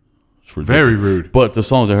 It's ridiculous. Very rude. But the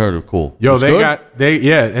songs I heard are cool. Yo, It's they good?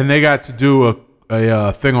 they got to do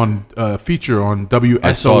a thing on feature on WSOU.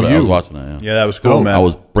 I saw that. I was watching that. Yeah. Yeah, that was cool, Dope. man. I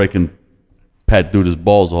was breaking Pat Duda's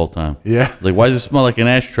balls the whole time. Yeah. Like, why does it smell like an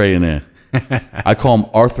ashtray in there? I call him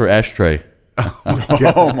Arthur Ashtray.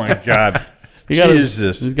 Oh my God. He got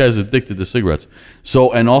Jesus. This guy's addicted to cigarettes.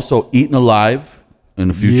 So, and also Eaten Alive in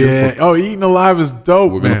the future. Yeah. Oh, Eating Alive is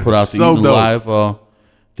dope. We're going to man. put out the so Eaten dope. Alive.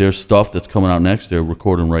 Their stuff that's coming out next. They're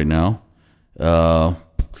recording right now.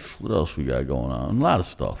 What else we got going on? A lot of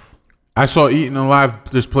stuff. I saw Eating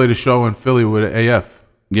Alive just played a show in Philly with AF.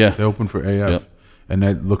 Yeah. They opened for AF. Yep. And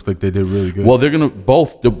that looked like they did really good. Well, they're going to,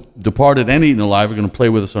 both Departed and Eaten Alive are going to play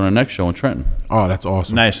with us on our next show in Trenton. Oh, that's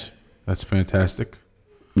awesome. Nice. That's fantastic.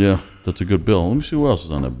 Yeah, that's a good bill. Let me see what else is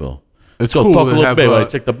on that bill. It's So cool talk a to little have, bit while I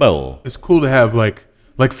check the bill. It's cool to have like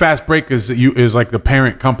Fast Break is like the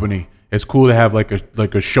parent company. It's cool to have like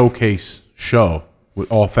a showcase show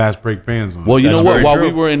with all Fast Break bands on. Well, you That's know what? very While true.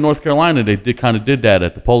 we were in North Carolina, they did that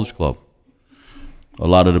at the Polish Club. A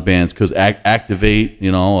lot of the bands, because Activate,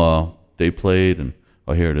 they played, and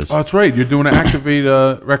here it is. Oh, that's right. You're doing an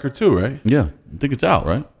Activate record too, right? Yeah, I think it's out,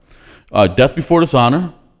 right? Death Before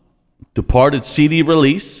Dishonor, Departed CD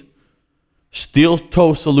release, Steel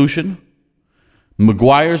Toe Solution,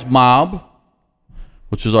 McGuire's Mob,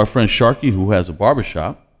 which is our friend Sharky, who has a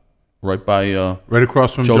barbershop right by Right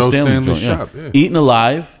across from Joe Stanley's shop. Yeah. Eaten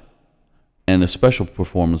Alive, and a special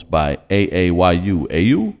performance by AAYU.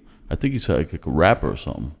 AU? I think he's like a rapper or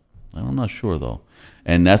something. I'm not sure, though.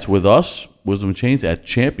 And that's with us, Wisdom and Chains, at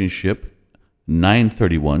Championship,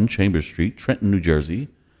 931 Chambers Street, Trenton, New Jersey,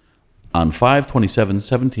 on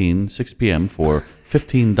 5/27/17, 6 p.m. for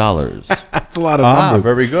 $15. That's a lot of numbers.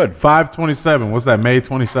 Very good. 5/27. What's that? May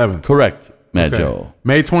 27th. Correct, Mad Okay. Joe.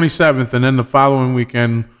 May 27th, and then the following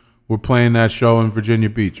weekend we're playing that show in Virginia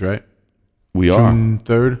Beach, right? We are. June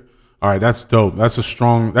 3rd. All right, that's dope. That's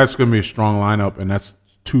going to be a strong lineup, and that's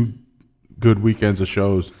 2 good weekends of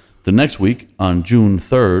shows. The next week, on June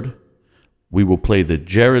 3rd, we will play the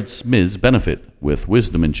Jared Smiz benefit with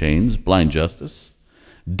Wisdom and Chains, Blind Justice,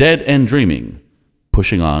 Dead and Dreaming,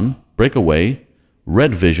 Pushing On, Breakaway,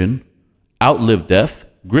 Red Vision, Outlive Death,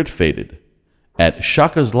 Grit Faded, at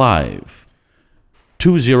Shaka's Live,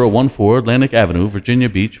 2014 Atlantic Avenue, Virginia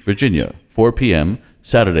Beach, Virginia, 4 p.m.,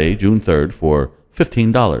 Saturday, June 3rd, for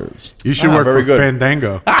 $15. You should work for very good.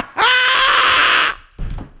 Fandango.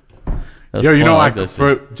 That's Yo, you fun. know, like that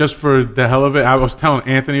shit. just for the hell of it, I was telling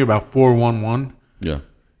Anthony about 411. Yeah.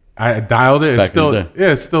 I dialed it. Back It's still, in the day.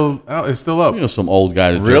 yeah, it's still up. You know, some old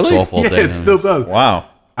guy that jerks Really? off all Yeah, day. it still does. Wow.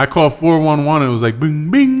 I called 411 and it was like bing,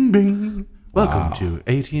 bing, bing. Welcome to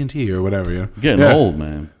AT&T or whatever. You know? Getting Yeah. old,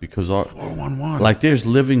 man, because 411. like there's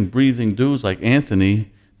living, breathing dudes like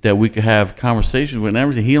Anthony that we could have conversations with and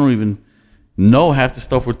everything. He don't even know half the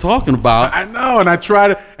stuff we're talking about. I know, and I try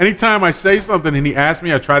to. Anytime I say something and he asks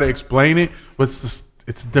me, I try to explain it, but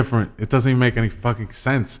it's different. It doesn't even make any fucking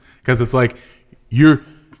sense because it's like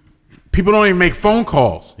people don't even make phone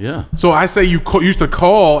calls. Yeah. So I say used to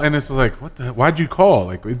call, and it's like, what the? Why'd you call?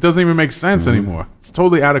 Like it doesn't even make sense anymore. It's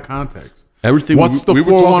totally out of context. Everything What's the we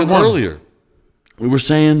were talking 411? earlier. We were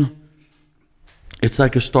saying it's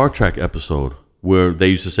like a Star Trek episode where they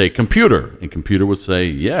used to say computer, and computer would say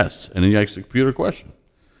yes, and then you ask the computer a question.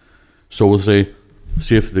 So we'll say,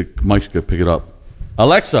 see if the mic's gonna pick it up.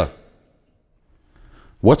 Alexa,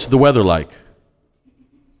 what's the weather like?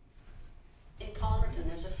 In Palmerton,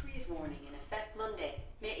 there's a freeze warning in effect Monday,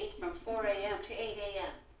 May 8th from 4 a.m. to 8 a.m.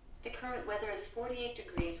 The current weather is 48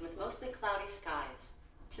 degrees with mostly cloudy skies.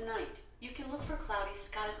 Tonight, you can look for clouds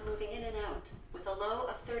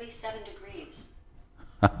 37 degrees.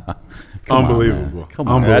 Come on, Unbelievable. man. Come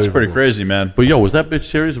on. That's pretty crazy, man. But yo, was that bitch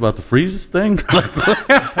serious about the freeze thing?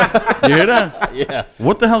 You hear that? Yeah.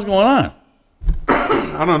 What the hell's going on?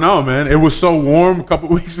 I don't know, man. It was so warm a couple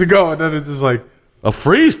weeks ago, and then it's just like, A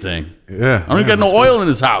freeze thing? yeah. I don't got no oil in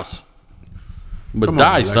this house. But Come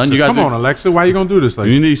die, on, son. Alexa. You guys Come on, Alexa. Why you gonna do this? Like,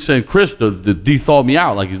 You need to send Chris to de-thaw me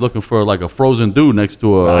out like he's looking for like a frozen dude next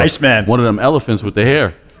to a Iceman. one of them elephants with the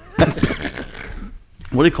hair.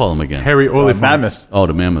 What do you call them again? hairy oliphants. Mammoth. Oh,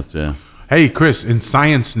 the mammoths, yeah. Hey, Chris. In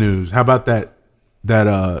science news, how about that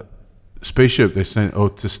spaceship they sent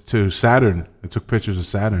to Saturn? They took pictures of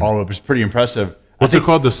Saturn. Oh, it was pretty impressive. What's it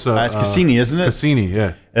called? It's Cassini, isn't it? Cassini,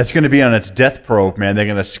 yeah. It's going to be on its death probe, man. They're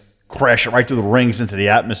going to crash it right through the rings into the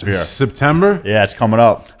atmosphere. September. Yeah, it's coming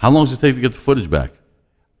up. How long does it take to get the footage back?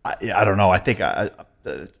 I don't know. I think I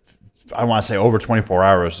want to say over 24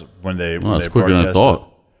 hours when they. Oh, when that's they quicker than I broadcast thought. it.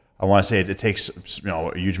 I want to say it takes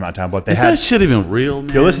a huge amount of time, but they Is had. that shit even real,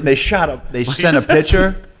 man? Yo, listen, they sent a is that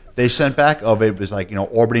picture. They sent back of it was like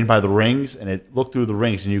orbiting by the rings, and it looked through the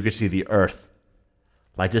rings, and you could see the Earth,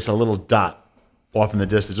 like just a little dot off in the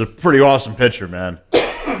distance. It's a pretty awesome picture, man.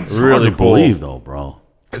 It's really hard to cool. believe, though, bro.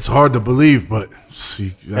 It's hard to believe, but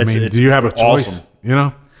see, It's do you have a choice? awesome. You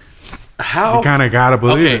know, How? you kind of gotta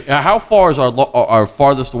believe Okay, it. how far is our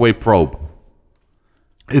farthest away probe?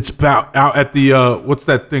 It's about out at the what's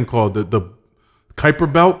that thing called? The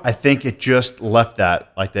Kuiper Belt. I think it just left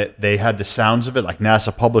that. Like that, they had the sounds of it. Like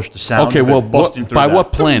NASA published the sound. Okay, of it well, busting through by that.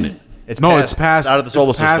 what planet? It's It's past out of the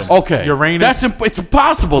solar it's past system. Okay, Uranus. It's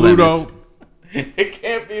impossible. Pluto. Then it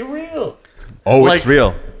can't be real. Oh, like- it's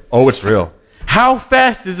real. Oh, it's real. How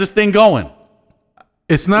fast is this thing going?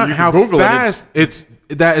 It's not You can how Google it, fast. It's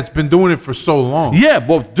that it's been doing it for so long. Yeah,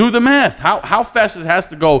 but do the math. How fast it has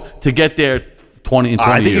to go to get there 20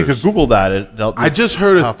 I think years? you could Google that. I just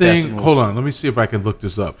heard how a fast thing. it moves. Hold on, let me see if I can look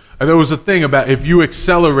this up. There was a thing about if you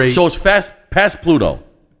accelerate So it's fast past Pluto.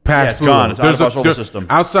 past it's Pluto. gone. It's out of our solar system.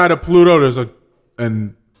 Outside of Pluto, there's a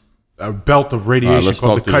belt of radiation let's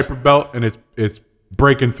called the talk to Kuiper Belt, and it's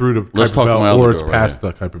breaking through the Let's Kuiper talk to my Belt, other or it's girl right past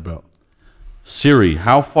the Kuiper Belt. Siri,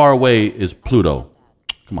 how far away is Pluto?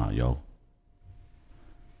 Come on, yo.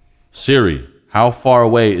 Siri, how far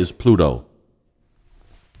away is Pluto?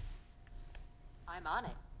 I'm on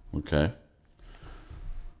it. Okay.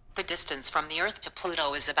 The distance from the Earth to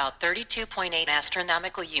Pluto is about 32.8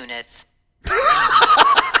 astronomical units.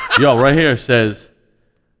 Yo, right here it says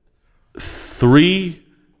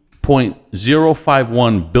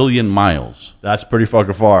 3.051 billion miles. That's pretty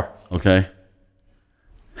fucking far. Okay.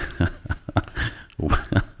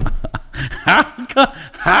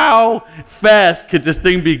 How fast could this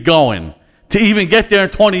thing be going to even get there in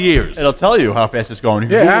 20 years? It'll tell you how fast it's going. You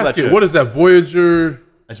can Yeah, Google ask that it. shit. What is that Voyager?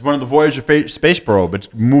 It's one of the Voyager space probe. It's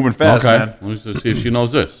moving fast, Okay. man. Let's just see if she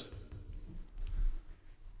knows this.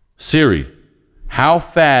 Siri, how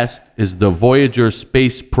fast is the Voyager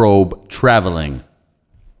space probe traveling?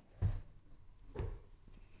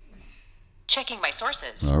 Checking my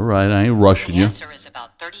sources. All right, I ain't rushing The you. answer is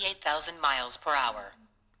about 38,000 miles per hour.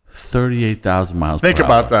 38,000 miles Think per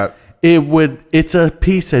about hour. that. It's a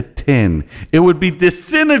piece of tin. It would be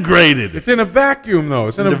disintegrated. It's in a vacuum, though.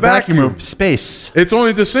 It's in The a vacuum. of space. It's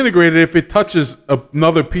only disintegrated if it touches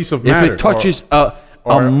another piece of If matter. it touches a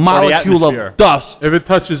or the molecule atmosphere. of dust. If it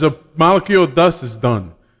touches a molecule of dust, it's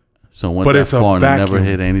done. So it went But that it's a far and it never vacuum.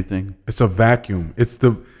 hit anything. It's a vacuum. It's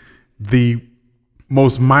the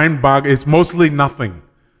most mind-boggling. It's mostly nothing.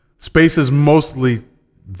 Space is mostly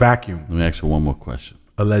vacuum, Let me ask you one more question.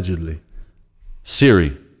 allegedly.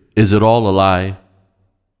 Siri, is it all a lie?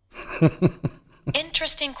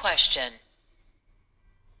 Interesting question.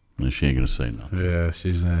 No, she ain't gonna say nothing. Yeah,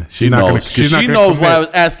 she's not She gonna. knows. 'Cause She's not she gonna knows what I commit.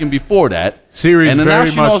 was asking before that. Siri's and then now very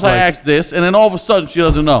she much knows I like- asked this, and then all of a sudden she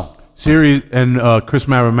doesn't know. Siri and Chris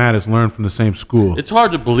Maromatis learned from the same school. It's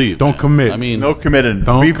hard to believe. Don't man. commit. I mean, No committing.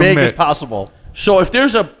 Don't Be vague commit. as possible. so if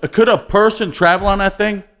there's could a person travel on that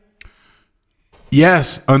thing?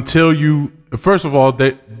 Yes, until you. First of all,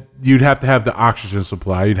 that you'd have to have the oxygen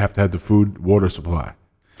supply. You'd have to have the food, water supply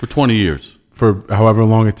For 20 years. for however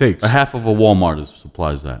long it takes. A half of a Walmart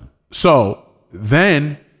supplies that. So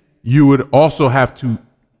then you would also have to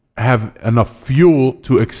have enough fuel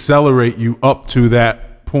to accelerate you up to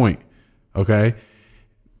that point. Okay.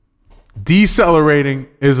 Decelerating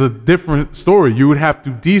is a different story. You would have to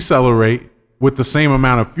decelerate with the same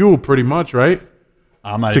amount of fuel, pretty much, right?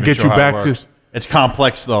 I'm not To even get sure you how back it to- works. It's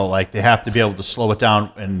complex though. Like they have to be able to slow it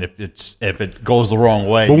down, and if it goes the wrong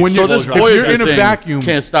way. But when So you- this if you're Voyager in a thing vacuum-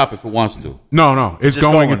 can't stop if it wants to. No, it's Just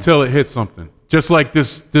going going. until it hits something. Just like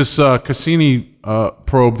this Cassini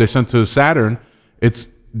probe they sent to Saturn, it's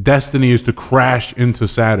destiny is to crash into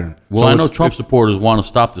Saturn. Well, So I know it's- Trump supporters want to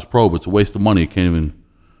stop this probe. It's a waste of money. It can't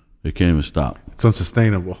even stop. It's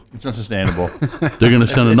unsustainable. It's unsustainable. They're going to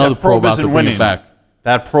send If another that probe probe out to isn't bring winning. it back.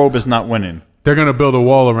 That probe is not winning. They're gonna build a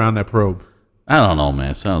wall around that probe. I don't know,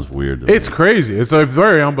 man. It sounds weird. To It's me. crazy. It's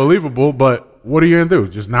very unbelievable. But what are you gonna do?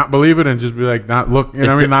 Just not believe it and just be like, not look. You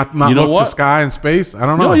know what I mean? Not You know look what? to sky and space. I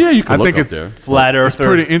don't know. No, yeah, you can I look think up it's there. Flat It's earther.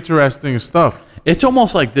 pretty interesting stuff. It's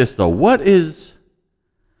almost like this, though. What is...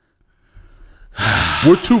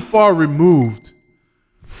 We're too far removed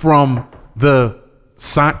from the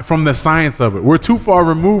science of it. We're too far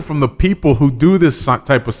removed from the people who do this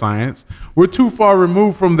type of science. We're too far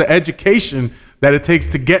removed from the education that it takes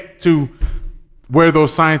to get to where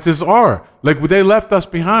those scientists are. Like, they left us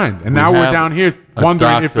behind, and now we're have down here a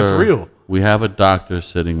wondering if it's doctor- real. We have a doctor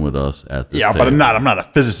sitting with us at this Yeah, but table. I'm not a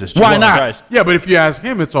physicist. Why Jesus not? Christ. Yeah, but if you ask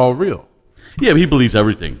him, it's all real. Yeah, but he believes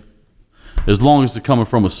everything. As long as it's coming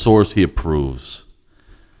from a source he approves.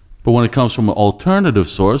 But when it comes from an alternative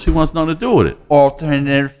source, he wants nothing to do with it.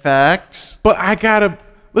 Alternative facts. But I gotta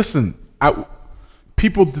listen.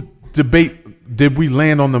 People debate: did we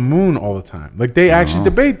land on the moon all the time? Like, they actually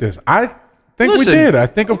debate this. I think Listen, we did. I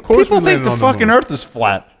think, of course, people we think landed the on fucking moon. Earth is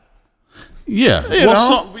flat. Yeah. You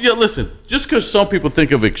know? Listen, just because some people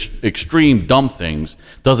think of extreme dumb things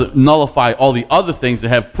doesn't nullify all the other things that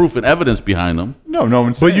have proof and evidence behind them. No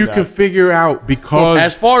one's But saying you that. can figure out because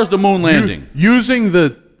As far as the moon landing, using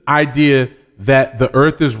the idea that the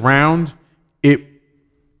Earth is round, it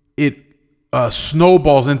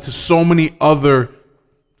snowballs into so many other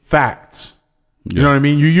facts. You know what I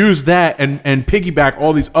mean? You use that and piggyback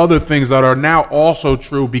all these other things that are now also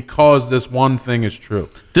true because this one thing is true.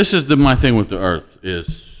 this is my thing with the Earth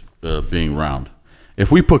is being round.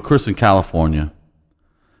 If we put Chris in California,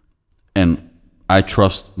 and I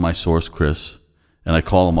trust my source, Chris, and I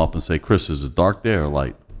call him up and say, Chris, is it dark there or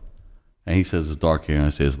light? And he says it's dark here, and I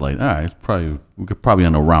say it's light. All right, we could probably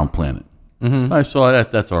on a round planet. Mm-hmm. All right, so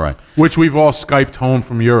that's all right. Which we've all Skyped home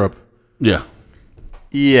from Europe. Yeah.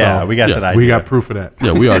 Yeah, So, we got yeah, that idea. We got proof of that.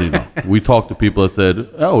 Yeah, we already know. We talked to people that said,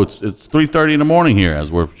 "Oh, it's 3:30 in the morning here,"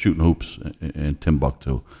 as we're shooting hoops in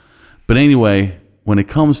Timbuktu. But anyway, when it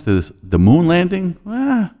comes to the moon landing,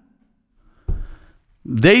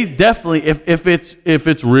 they definitely, if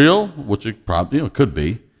it's real, which it probably could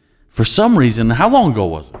be, for some reason. How long ago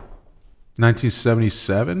was it?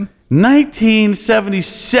 1977?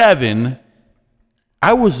 1977.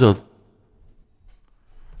 I was I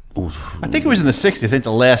think it was in the 60s. I think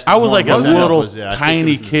the last. I was one like a was- little I think it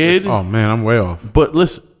tiny was in the kid. 60s. Oh, man, I'm way off. But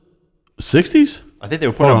listen, 60s? I think they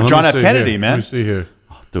were putting Hold on on, John let F. me see Kennedy, here. man. Let me see here.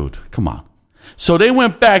 Dude, come on. So they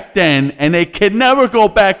went back then, and they can never go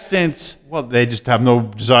back since. Well, they just have no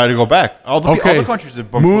desire to go back. All the Okay. countries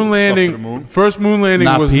have moon stuff landing. to the moon. First moon landing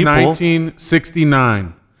Not was people.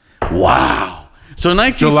 1969. Wow. So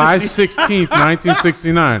July 1960. 16th,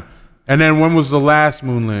 1969. And then when was the last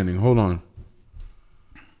moon landing? Hold on.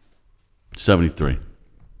 73.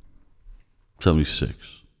 76.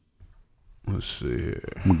 Let's see here.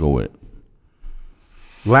 I'm going to go with it.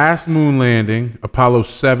 Last moon landing, Apollo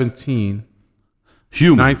 17,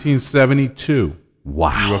 Human. 1972.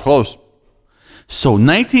 Wow. We're close. So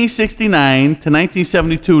 1969 to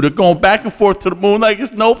 1972, they're going back and forth to the moon like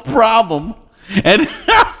it's no problem. And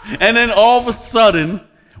and then all of a sudden,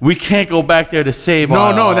 we can't go back there to save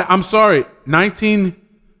our... I'm sorry.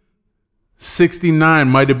 1969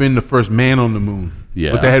 might have been the first man on the moon.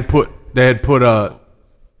 Yeah. But they had put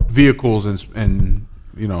vehicles and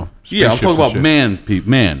you know, Yeah, I'm spaceships talking and about shit.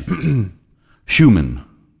 man. Human.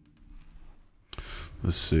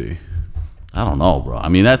 Let's see. I don't know, bro. I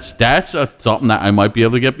mean, that's something that I might be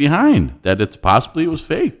able to get behind, that it's possibly it was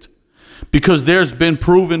faked. Because there's been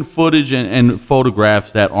proven footage and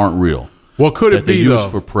photographs that aren't real. Well, could That it they be use though?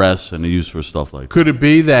 for press and they use for stuff like that. Could it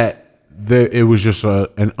be that it was just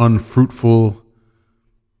an unfruitful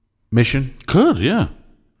mission, Could, yeah.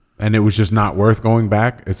 and it was just not worth going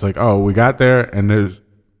back? It's like, oh, we got there, and there's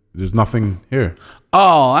nothing here.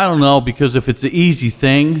 Oh, I don't know, because if it's an easy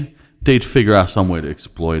thing, they'd figure out some way to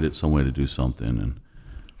exploit it, some way to do something, and,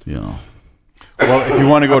 you know. Well, if you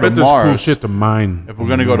want to go to But there's cool Mars, shit to mine. if we're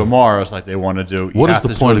going to go to Mars like they want to do, What you is have the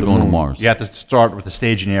to point go of going to moon. Mars? You have to start with the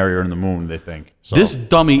staging area in the moon, they think. So, This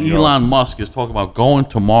dummy you know, Elon Musk is talking about going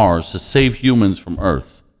to Mars to save humans from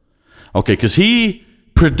Earth. Okay, because he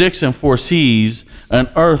predicts and foresees an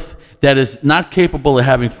Earth that is not capable of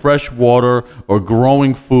having fresh water or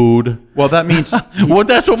growing food. Well, that means Well,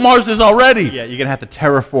 that's what Mars is already. yeah, you're going to have to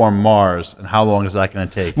terraform Mars, and how long is that going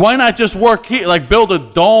to take? Why not just work here, like build a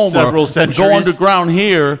dome Several or go centuries. underground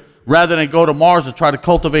here rather than go to Mars and try to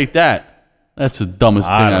cultivate that? That's the dumbest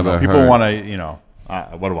thing I I've don't know. ever People heard. want to, you know,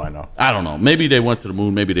 What do I know? I don't know. Maybe they went to the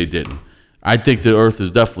moon. Maybe they didn't. I think the Earth is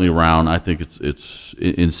definitely round. I think it's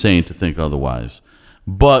insane to think otherwise.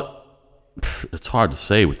 But it's hard to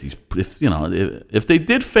say with these. If they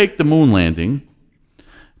did fake the moon landing,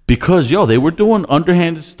 because they were doing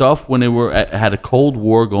underhanded stuff when they had a Cold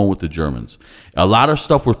War going with the Germans. A lot of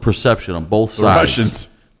stuff was perception on both sides. Russians.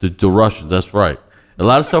 The Russians. That's right. A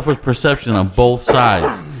lot of stuff was perception on both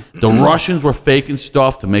sides. The Russians were faking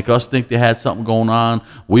stuff to make us think they had something going on.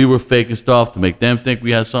 We were faking stuff to make them think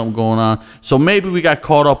we had something going on. So maybe we got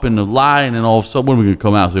caught up in the lie, and then all of a sudden, when we can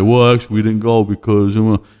come out and say, well, actually, we didn't go because...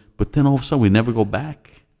 But then all of a sudden, we never go back.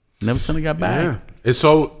 Never suddenly got back. Yeah. It's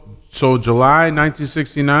so July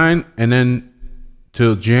 1969, and then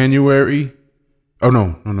till January... Oh,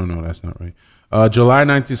 no, that's not right. July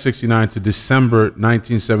 1969 to December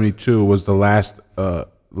 1972 was the last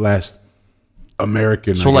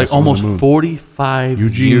American. So like almost 45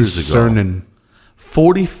 Eugene years ago. Cernan.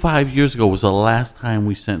 45 years ago was the last time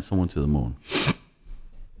we sent someone to the moon.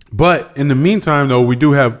 But in the meantime, though, we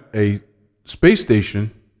do have a space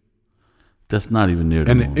station. That's not even near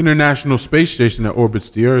the An moon. international space station that orbits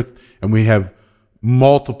the Earth, and we have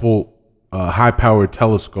multiple high-powered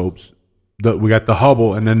telescopes. We got the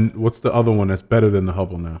Hubble, and then what's the other one that's better than the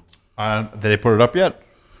Hubble now? Did they put it up yet?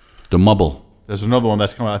 The Mubble. There's another one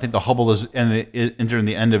that's coming out. I think the Hubble is entering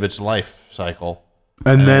the end of its life cycle.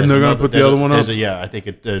 And then they're going to put the other one up? I think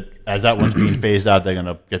as that one's being phased out, they're going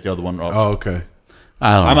to get the other one up. Oh, okay.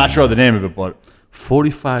 I'm not sure the name of it, but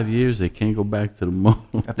 45 years, they can't go back to the moon.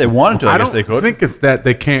 if they wanted to, I guess they don't could. think it's that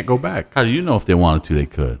they can't go back. How do you know if they wanted to, they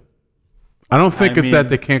could? I don't think it's that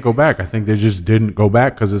they can't go back. I think they just didn't go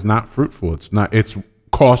back because it's not fruitful. It's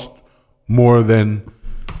cost more than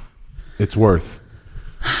it's worth.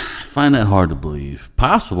 I find that hard to believe.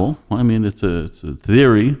 Possible. I mean, it's a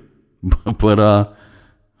theory, but I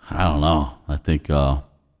don't know. I think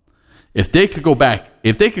if they could go back,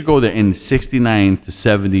 if they could go there in 69 to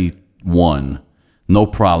 71, no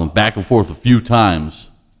problem, back and forth a few times,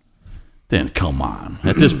 then come on.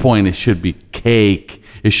 At this point, it should be cake.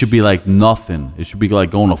 It should be like nothing. It should be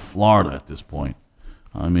like going to Florida at this point.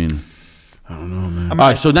 I mean, I don't know, man. all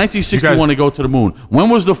right, so 1961 they go to the moon. When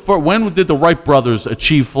was the when did the Wright brothers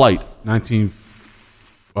achieve flight?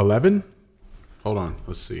 1911? Hold on.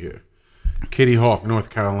 Let's see here. Kitty Hawk, North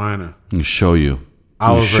Carolina. Let me show you.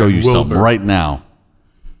 Oliver Let me show you something Wilbur. right now.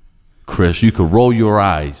 Chris, you could roll your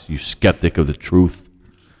eyes, you skeptic of the truth.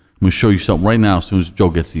 I'm going to show you something right now as soon as Joe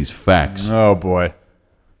gets these facts. Oh, boy.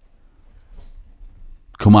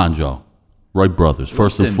 Come on, Joe. Wright brothers,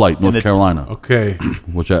 first in flight, North Carolina. Okay.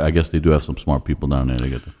 Which I guess they do have some smart people down there. They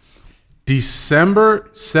get there. December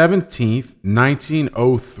 17th,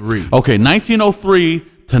 1903. Okay, 1903 to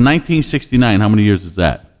 1969. How many years is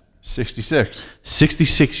that? 66.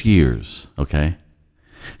 66 years, okay?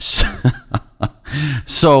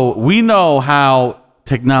 So we know how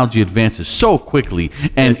technology advances so quickly,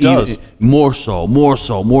 and It does. even more so,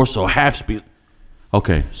 half speed.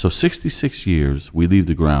 Okay, so 66 years, we leave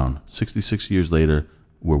the ground. 66 years later,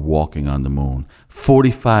 we're walking on the moon.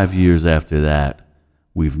 45 years after that,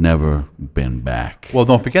 we've never been back. Well,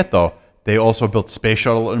 don't forget, though, they also built the space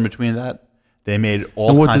shuttle in between that. They made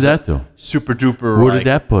all And what kinds did that of do? super duper Where did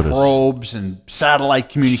that put us? probes and satellite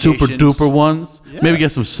communications. Super duper ones? Yeah. Maybe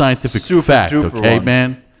get some scientific Super fact, duper okay, ones.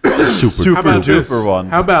 man? Super How about this? duper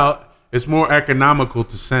ones. How about it's more economical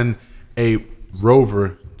to send a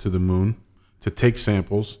rover to the moon to take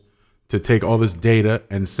samples, to take all this data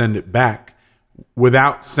and send it back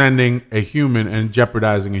without sending a human and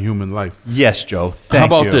jeopardizing a human life? Yes, Joe. How Thank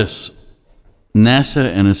about you. this? NASA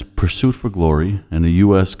and its pursuit for glory, and the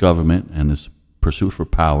U.S. government and its pursuit for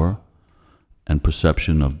power and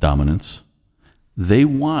perception of dominance, they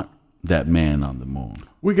want that man on the moon.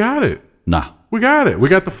 We got it. Nah. We got it. We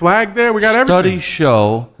got the flag there. We got everything. Studies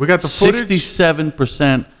show We got the footage.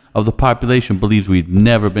 67% of the population believes we've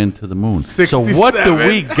never been to the moon. So what do 67?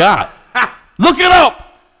 we got? Look it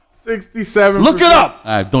up. 67%. Look it up.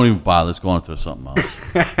 All right, don't even bother. Let's go on to something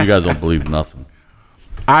else. You guys don't believe nothing.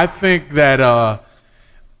 I think that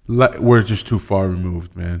we're just too far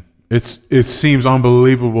removed, man. It seems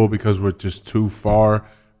unbelievable because we're just too far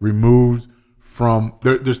removed from.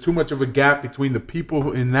 There's too much of a gap between the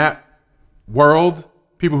people in that world,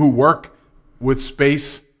 people who work with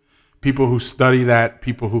space, people who study that,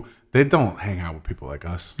 people who they don't hang out with people like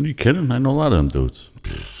us. Are you kidding? I know a lot of them dudes.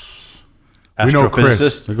 We know Chris.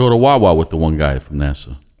 Astrophysicist. I go to Wawa with the one guy from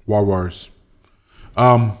NASA. Wawars.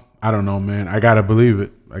 I don't know, man. I gotta believe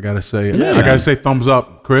it. I gotta say it. Yeah, I gotta say thumbs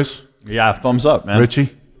up, Chris, Yeah, thumbs up, man. Richie.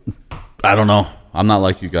 I don't know. I'm not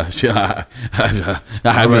like you guys. Yeah, I'm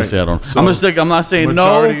gonna say I don't. So, I'm gonna stick. I'm not saying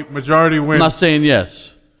no. Majority wins. I'm not saying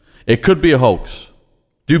yes. It could be a hoax.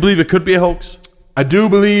 Do you believe it could be a hoax? I do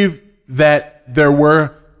believe that there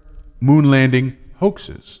were moon landing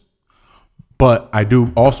hoaxes, but I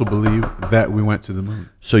do also believe that we went to the moon.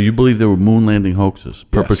 So you believe there were moon landing hoaxes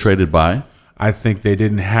perpetrated by? I think they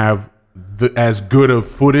didn't have as good of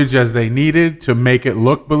footage as they needed to make it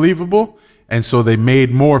look believable, and so they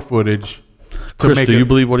made more footage. Chris, do you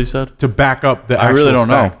believe what he said? To back up the I actual really don't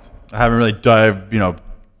fact. know. I haven't really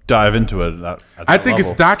dive into it. At I that think it's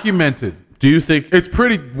level. documented. Do you think It's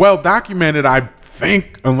pretty well documented, I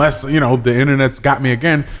think, unless, the internet's got me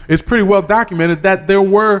again. It's pretty well documented that there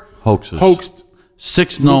were hoaxes? hoaxed.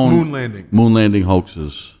 6 known moon landing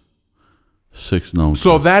hoaxes. 6 known.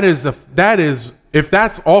 So that is if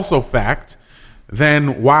that's also fact,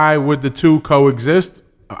 then why would the two coexist?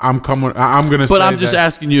 I'm going to say But I'm just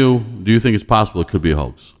asking you, do you think it's possible it could be a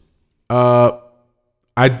hoax?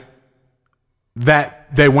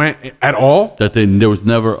 that they went at all. That there was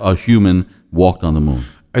never a human walked on the moon?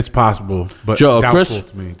 It's possible, but Joe, doubtful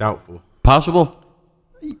Chris? to me. Doubtful. Possible?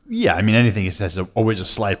 Yeah, I mean, anything has always a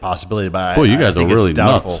slight possibility. But Boy, you I guys are think it's really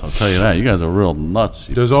doubtful. nuts. I'll tell you that. You guys are real nuts.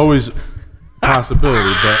 There's always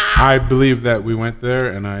possibility, but I believe that we went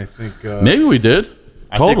there, and I think Maybe we did.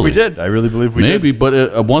 I Totally. think we did. I really believe we did. Maybe,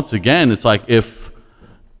 but once again, it's like if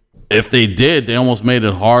they did, they almost made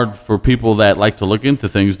it hard for people that like to look into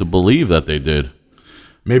things to believe that they did.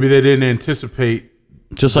 maybe they didn't anticipate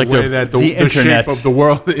Just the like way the, that the the shape internet. of the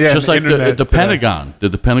world. Yeah, just like the internet today. Pentagon.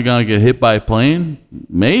 Did the Pentagon get hit by a plane?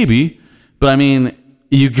 Maybe, but I mean,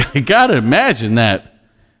 you got to imagine that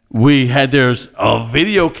there's a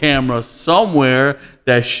video camera somewhere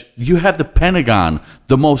that you have the Pentagon,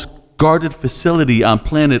 the most guarded facility on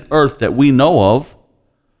planet Earth that we know of,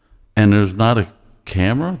 and there's not a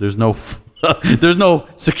camera. There's no there's no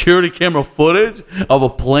security camera footage of a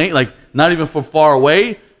plane, like not even from far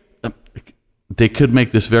away. They could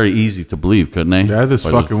make this very easy to believe, couldn't they? That is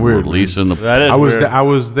By fucking just weird, releasing the That is I was weird. I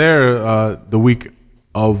was there the week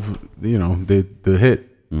of the hit.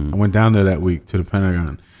 I went down there that week to the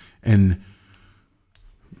Pentagon, and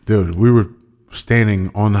dude, we were standing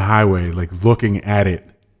on the highway, like looking at it,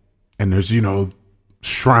 and there's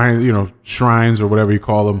shrines or whatever you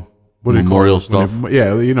call them. What do you call Memorial them? stuff.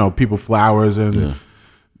 Yeah, people flowers and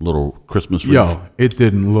little Christmas wreath. yo, it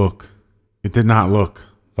did not look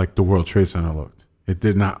like the World Trade Center looked. It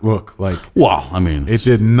did not look like. Well, I mean, It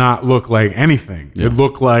did not look like anything. Yeah. It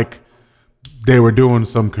looked like they were doing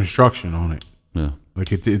some construction on it. yeah.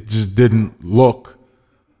 Like it just didn't look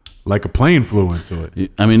like a plane flew into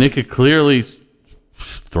it. I mean, they could clearly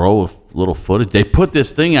throw a little footage. They put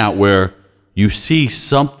this thing out where you see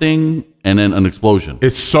something and then an explosion.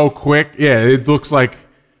 It's so quick. Yeah, it looks like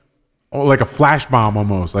a flash bomb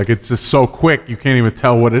almost. Like it's just so quick you can't even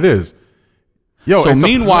tell what it is. Yo, So it's a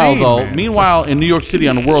meanwhile, plane, man. in New York City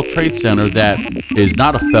on the World Trade Center, that is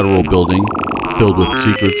not a federal building filled with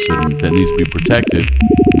secrets and that needs to be protected.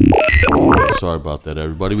 Okay, sorry about that,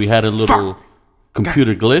 everybody. We had a little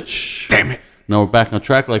computer glitch. Damn it. Now we're back on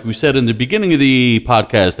track. Like we said in the beginning of the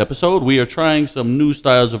podcast episode, we are trying some new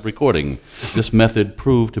styles of recording. This method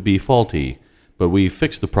proved to be faulty, but we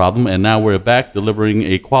fixed the problem, and now we're back delivering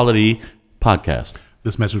a quality podcast.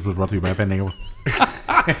 This message was brought to you by Fandango.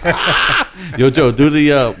 Yo, Joe, do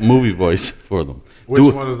the movie voice for them.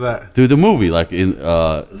 Which one is that? Do the movie like in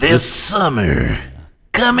This summer,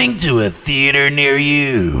 coming to a theater near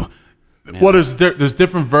you. Well, there's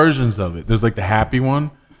different versions of it. There's like the happy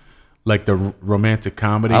one, like the romantic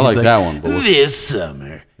comedy. I He's like that one. But This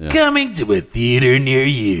summer, coming to a theater near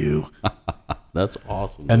you. that's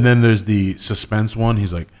awesome. And then there's the suspense one.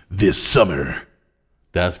 He's like, This summer,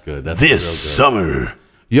 That's good. That's this real summer. good.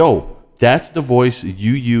 Yo, that's the voice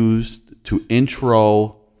you used to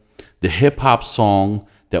intro the hip hop song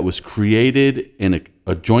that was created in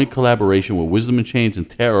a joint collaboration with Wisdom and Chains and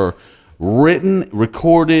Terror, written,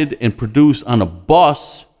 recorded, and produced on a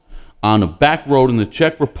bus on a back road in the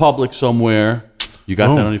Czech Republic somewhere. You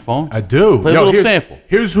got that on your phone? I do. Play a little sample.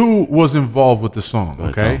 Here's who was involved with the song. Go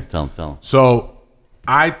ahead, Okay, tell him. so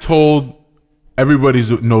I told everybody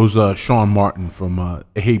knows Sean Martin from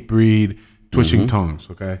Hate Breed, Twitching Tongues.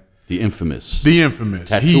 Okay, The infamous. the infamous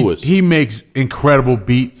Tattooist. He makes incredible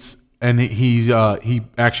beats, and he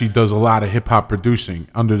actually does a lot of hip hop producing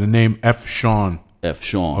under the name F. Sean. F.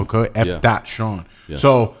 Sean. Okay, F. Yeah. Dot Sean. Yeah.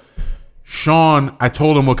 So Sean, I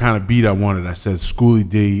told him what kind of beat I wanted. I said Schoolie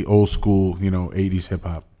D, old school, 80s hip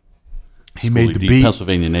hop. He made the Schoolie D, beat.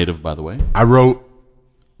 Pennsylvania native, by the way. I wrote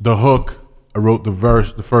the hook. I wrote the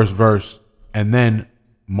verse, the first verse, and then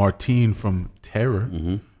Martine from Terror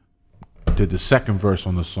did the second verse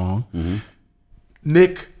on the song.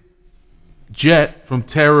 Nick Jet from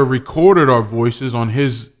Terror recorded our voices on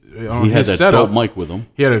his He had his that setup. dope mic with him.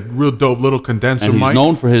 He had a real dope little condenser And he's mic.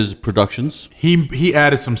 known for his productions. He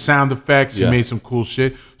added some sound effects. Yeah. He made some cool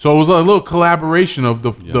shit. So it was a little collaboration of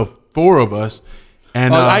the four of us.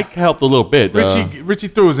 And I helped a little bit. Richie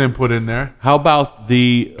threw his input in there. How about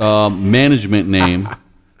the management name?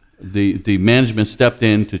 The management stepped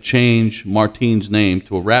in to change Martine's name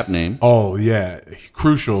to a rap name. Oh yeah,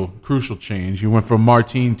 crucial change. He went from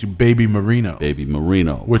Martine to Baby Marino. Baby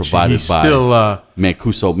Marino, which provided he's by still.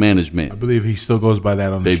 Mancuso Management. I believe he still goes by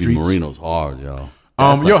that on the Baby streets. Marino's hard, yo.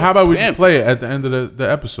 How about we just play it at the end of the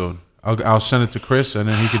episode? I'll send it to Chris, and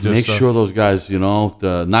then he could just make sure those guys,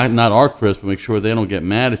 not our Chris, but make sure they don't get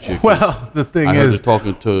mad at you. Well, the thing I heard is, they're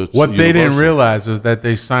talking to what they didn't Universal. realize is that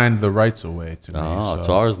they signed the rights away to me. Oh, it's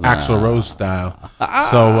ours now. Axl Rose style.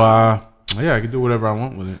 So yeah, I can do whatever I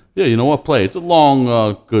want with it. Yeah, you know what? Play. It's a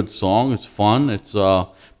long, good song. It's fun. It's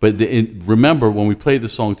remember when we played the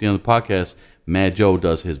song at the end of the podcast, Mad Joe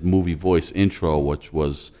does his movie voice intro, which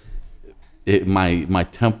was my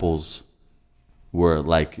temples were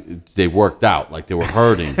like they worked out, like they were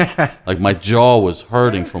hurting, like my jaw was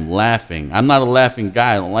hurting from laughing. I'm not a laughing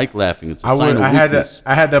guy. I don't like laughing. It's a sign of weakness.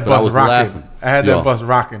 I had that but I bus was rocking. laughing. I had Yo. that bus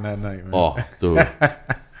rocking that night, man. Oh, dude.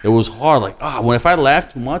 It was hard. Like, if I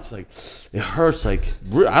laugh too much, like, it hurts. Like,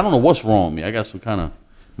 I don't know what's wrong with me. I got some kind of,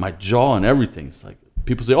 my jaw and everything. It's like,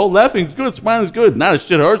 people say, laughing's good, smiling's good. Now this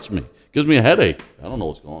shit hurts me. Gives me a headache. I don't know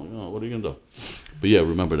what's going on. What are you going to do? But yeah,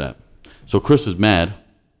 remember that. So Chris is mad.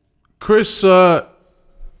 Chris, he talked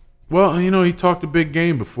a big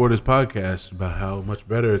game before this podcast about how much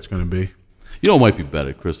better it's going to be. You know, it might be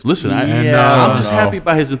better, Chris. Listen, I'm just happy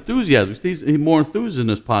by his enthusiasm. He's more enthused in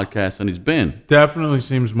this podcast than he's been. Definitely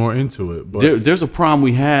seems more into it. But There's a problem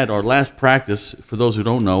we had. Our last practice, for those who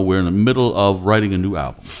don't know, we're in the middle of writing a new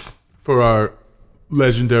album. For our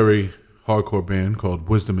legendary hardcore band called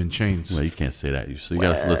Wisdom in Chains. Well, you can't say that. You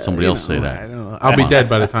got to let somebody else say that. I don't know. I'll be dead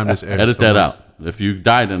by the time this airs. Edit that out. If you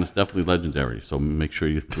die, then it's definitely legendary. So make sure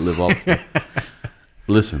you live up to it.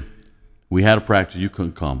 Listen, we had a practice. You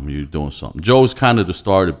couldn't come. You were doing something. Joe's kind of the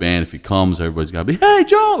star of the band. If he comes, everybody's got to be, hey,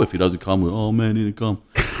 Joe. If he doesn't come, oh, man, he didn't come.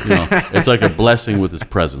 It's like a blessing with his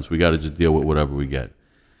presence. We got to just deal with whatever we get.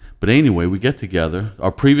 But anyway, we get together.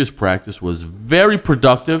 Our previous practice was very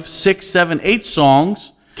productive. 6, 7, 8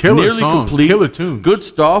 songs. Killer nearly songs, complete. killer tunes. Good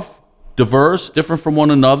stuff. Diverse, different from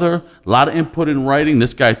one another. A lot of input in writing.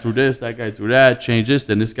 This guy threw this, that guy threw that, change this,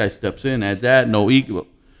 then this guy steps in, add that, no ego.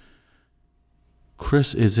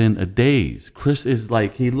 Chris is in a daze. Chris is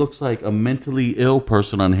like, he looks like a mentally ill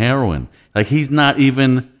person on heroin. Like he's not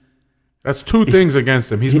even. That's two things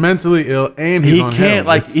against him. He's mentally ill and he's on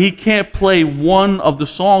heroin. He can't play one of the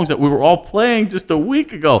songs that we were all playing just a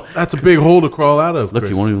week ago. That's a big hole to crawl out of. Look,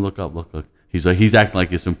 Chris. he won't even look up. Look. He's acting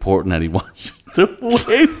like it's important that he wants to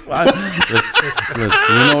wait. Look,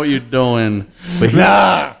 you know what you're doing.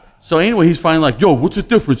 But so anyway, he's finally like, yo, what's the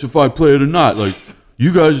difference if I play it or not? Like,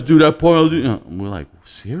 you guys do that part. I'll do. And we're like,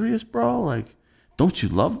 serious, bro? Like, don't you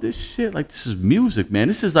love this shit? Like, this is music, man.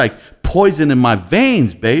 This is like poison in my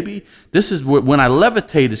veins, baby. This is when I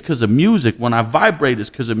levitate, it's because of music. When I vibrate, it's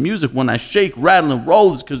because of music. When I shake, rattle, and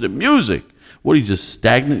roll, it's because of music. What, are you just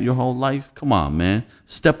stagnant your whole life? Come on, man.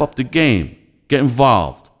 Step up the game. Get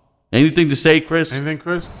involved. Anything to say, Chris? Anything,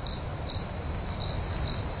 Chris?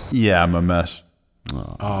 Yeah, I'm a mess.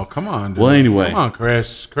 Oh, come on, dude. Well, anyway. Come on,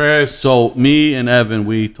 Chris. So me and Evan,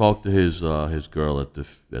 we talked to his girl at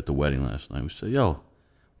the wedding last night. We said, yo,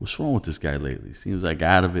 what's wrong with this guy lately? Seems like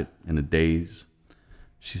out of it, in a daze.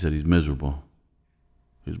 She said, he's miserable.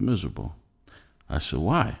 He's miserable. I said,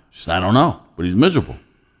 why? She said, I don't know, but he's miserable.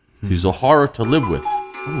 He's a horror to live with.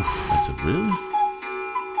 I said, really?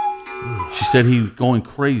 She said he was going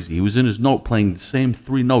crazy. He was in his note playing the same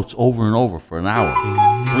 3 notes over and over for an hour.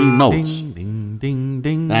 3 notes.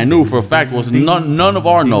 And I knew for a fact it was none of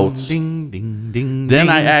our notes. Then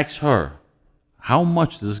I asked her, how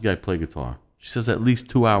much does this guy play guitar? She says at least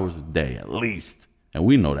 2 hours a day, at least. And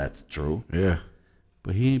we know that's true. Yeah.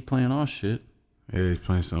 But he ain't playing our shit. Yeah, he's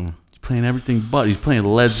playing something. He's playing everything but. He's playing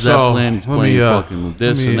Led Zeppelin. He's playing fucking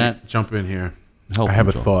this and that. Jump in here. Help I have him,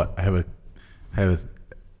 a Joe. thought. I have a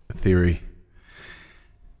theory.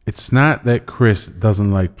 It's not that Chris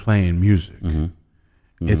doesn't like playing music.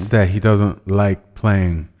 It's that he doesn't like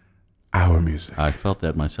playing our music. I felt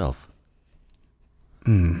that myself.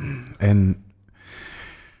 And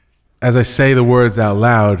as I say the words out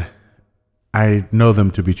loud, I know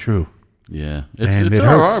them to be true. Yeah. And It's it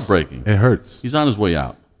hurts. heartbreaking. It hurts. He's on his way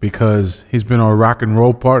out. Because he's been our rock and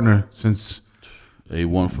roll partner since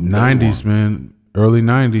A1 from 90s, man. Early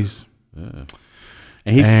 90s. Yeah.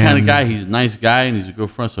 And he's the kind of guy, he's a nice guy and he's a good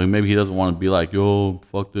friend, so maybe he doesn't want to be like, yo,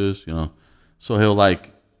 fuck this, you know. So he'll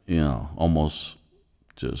like, you know, almost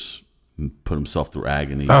just put himself through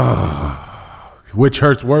agony. Which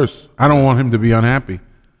hurts worse. I don't want him to be unhappy.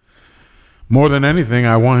 More than anything,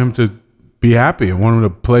 I want him to be happy. I want him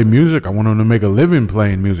to play music. I want him to make a living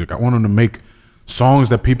playing music. I want him to make songs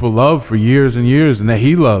that people love for years and years and that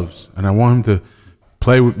he loves. And I want him to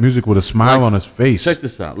play with music with a smile on his face. Check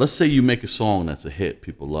this out. Let's say you make a song that's a hit.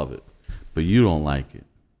 People love it. But you don't like it.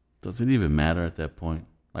 Does it even matter at that point?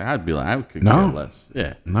 Like, I'd be like, I could care less.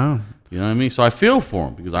 Yeah. No. You know what I mean? So I feel for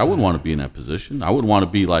him because I wouldn't want to be in that position. I wouldn't want to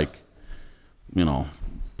be like, you know,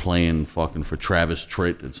 playing fucking for Travis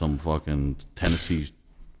Tritt at some fucking Tennessee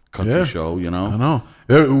country show, you know? I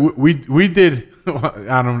know. We did.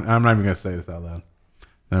 I'm not even gonna say this out loud.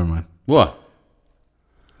 Never mind. What?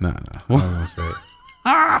 No. I'm not gonna say it.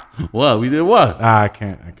 What? We did what? I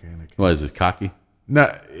can't. What is it? Cocky? No,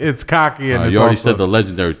 it's cocky and it's you already also, said the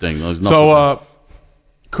legendary thing. So,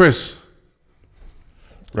 Chris,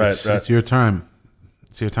 Right. it's your time.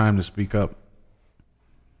 It's your time to speak up.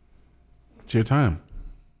 It's your time.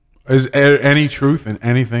 Is there any truth in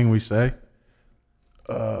anything we say?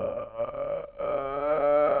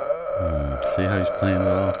 See how he's playing it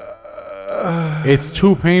off? It's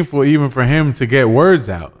too painful even for him to get words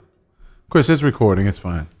out. Chris, it's recording. It's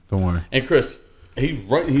fine. Don't worry. And Chris, he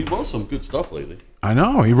wrote some good stuff lately. I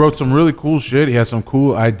know. He wrote some really cool shit. He had some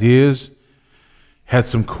cool ideas. Had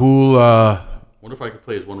some cool... Wonder if I could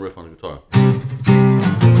play his one riff on the guitar.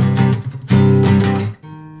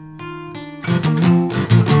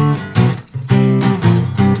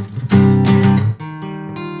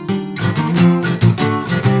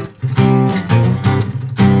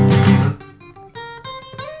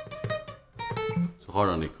 So hard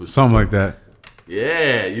on the acoustic. Something like that.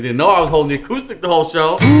 Yeah, you didn't know I was holding the acoustic the whole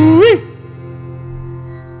show.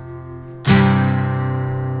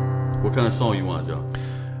 What kind of song you want, Joe?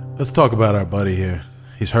 Let's talk about our buddy here.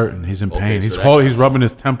 He's hurting. He's in pain. so He's rubbing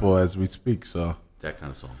his temple as we speak. So That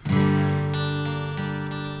kind of song.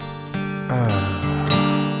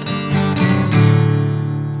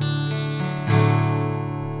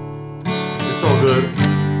 It's all good.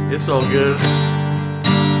 It's all good.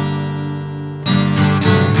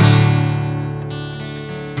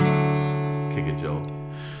 Kick it, Joe.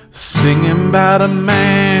 singing about a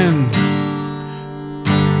man.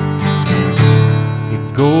 He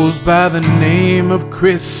goes by the name of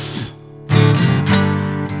Chris,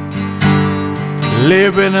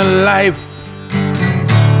 living a life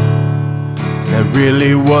that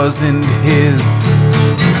really wasn't his.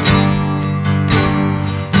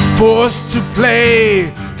 Forced to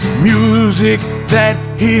play music that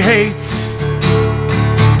he hates.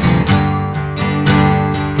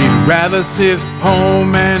 He'd rather sit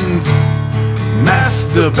home and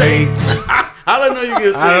masturbate. I don't know you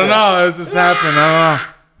can say I don't know. This just happened. I don't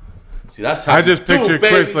know. See, that's how I just you do, pictured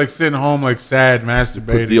baby. Chris like sitting home, like sad, masturbating.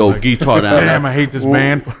 Put the old like, guitar down. Damn, I hate this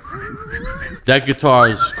band. That guitar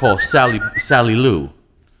is called Sally Lou.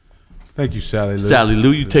 Thank you, Sally Lou. Sally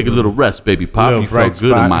Lou, you take a little rest, baby pop. Little You bright felt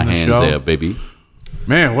good spot in my in the hands show. there, baby.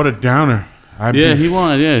 Man, what a downer. Yeah, he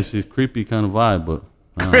wanted. Yeah, it's a creepy kind of vibe, but.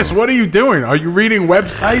 Chris, what are you doing? Are you reading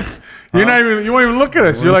websites? You're not even. You won't even look at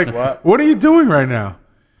us. You're like, what are you doing right now?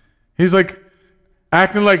 He's like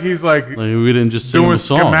acting like he's like we didn't just sing doing the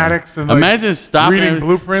song. schematics and like, imagine stopping reading and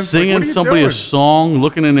blueprints. singing Like, what are you somebody a doing? song,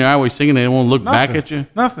 looking in their eye while you're singing, and they won't look back Nothing. at you.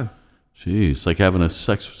 Nothing. Jeez, it's like having a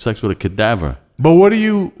sex with a cadaver. But what do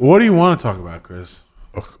you want to talk about, Chris?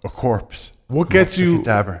 A corpse. What gets you?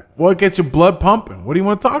 Cadaver. What gets your blood pumping? What do you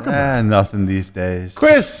want to talk about, Nothing these days.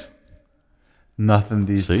 Chris? Nothing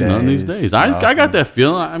these See, days. none of these days. I got that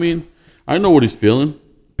feeling. I mean, I know what he's feeling.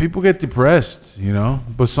 People get depressed, you know,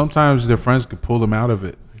 but sometimes their friends could pull them out of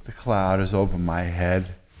it. The cloud is over my head.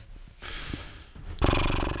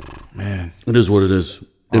 Man, It is what it is.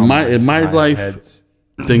 In my life, head's-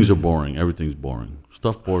 things are boring. Everything's boring.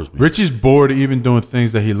 Stuff bores me. Richie's bored even doing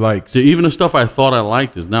things that he likes. Even the stuff I thought I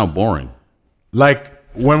liked is now boring Like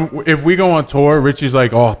if we go on tour, Richie's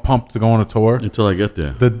like all pumped to go on a tour. until I get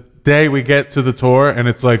there. The day we get to the tour and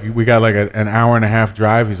it's like we got like an hour and a half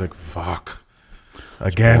drive, he's like, "Fuck,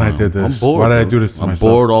 again, I did this. I'm bored. Why did I dude. do this to I'm myself?"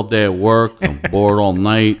 bored all day at work. I'm bored all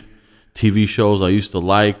night. TV shows I used to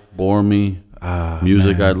like bore me.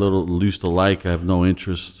 Music I used to like, I have no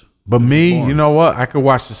interest. But me, you know what? I could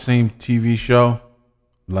watch the same TV show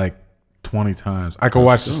like 20 times. I could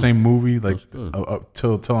watch the same movie like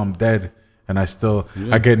till I'm dead, and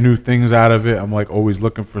I get new things out of it. I'm like always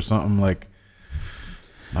looking for something. Like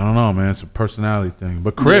I don't know, man. It's a personality thing.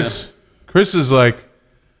 But Chris is like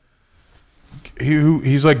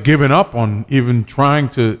he's like giving up on even trying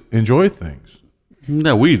to enjoy things.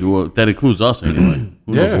 Yeah, we do. That includes us anyway.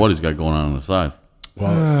 Who Yeah. knows what he's got going on the side?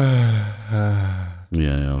 Well,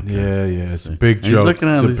 Yeah, okay. yeah. It's a big And he's joke. looking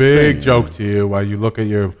at It's a his big thing, joke to you while you look at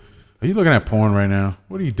your. Are you looking at porn right now?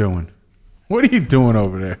 What are you doing? What are you doing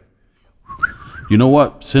over there? You know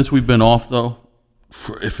what? Since we've been off, though,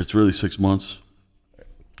 if it's really 6 months,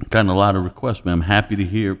 I've gotten a lot of requests, man. I'm happy to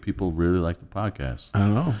hear people really like the podcast. I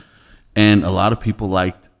don't know. And a lot of people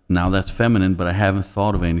liked Now That's Feminine, but I haven't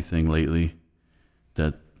thought of anything lately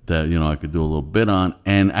that I could do a little bit on.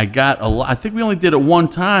 And I got a lot. I think we only did it one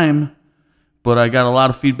time, but I got a lot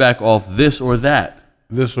of feedback off this or that.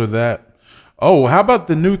 This or that. Oh, how about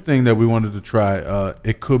the new thing that we wanted to try?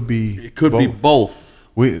 It could be. It could be both.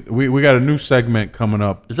 We got a new segment coming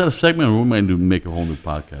up. Is that a segment, or we might make a whole new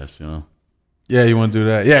podcast? Yeah, you want to do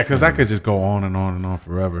that? Yeah, because I could just go on and on and on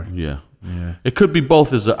forever. Yeah. It could be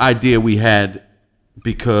both as an idea we had,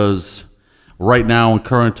 because right now in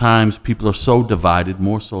current times, people are so divided,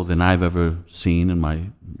 more so than I've ever seen in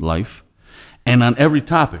my life. And on every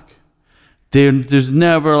topic, there's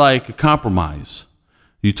never like a compromise.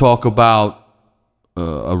 You talk about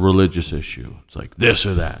a religious issue, it's like this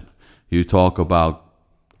or that. You talk about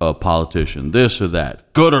a politician, this or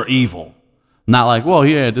that, good or evil. Not like, well,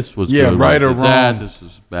 yeah, this was good right when or they did that. wrong. This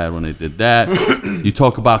is bad when they did that. You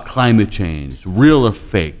talk about climate change, real or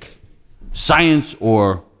fake, science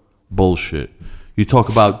or bullshit. You talk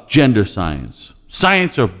about gender science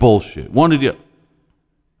or bullshit. One of the.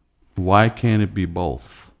 Why can't it be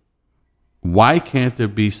both? Why can't there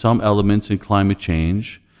be some elements in climate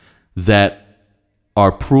change that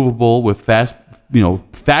are provable with facts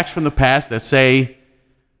from the past that say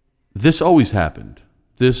this always happened.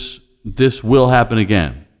 This will happen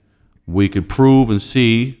again. We could prove and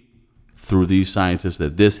see through these scientists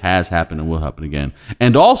that this has happened and will happen again.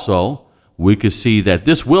 And also, we could see that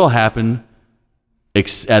this will happen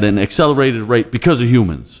at an accelerated rate because of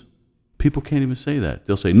humans. People can't even say that.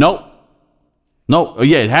 They'll say, no,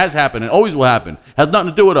 yeah, it has happened. It always will happen. It has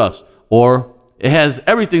nothing to do with us. Or it has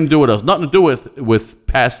everything to do with us, nothing to do with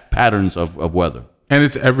past patterns of weather. And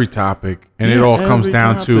it's every topic. And it all comes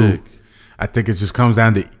down to, I think it just comes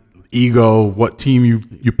down to ego, what team you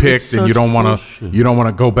picked, and you don't want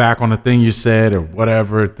to go back on the thing you said or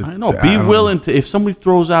whatever. I know. Be willing to, if somebody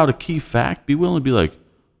throws out a key fact, be willing to be like,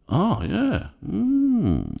 oh yeah.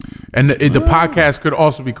 And the podcast could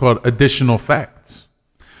also be called Additional Facts,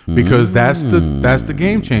 because that's the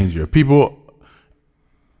game changer. People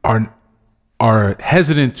are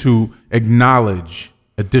hesitant to acknowledge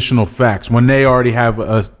additional facts when they already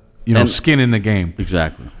have skin in the game.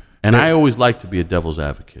 Exactly. And I always like to be a devil's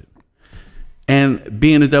advocate. And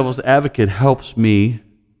being a devil's advocate helps me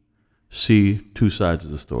see two sides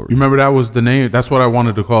of the story. You remember that was the name? That's what I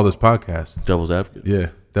wanted to call this podcast. Devil's Advocate? Yeah,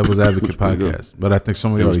 Devil's Advocate podcast. But I think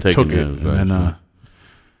somebody already took it. And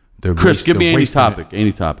then, Chris, give me any topic.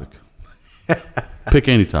 Any topic. Pick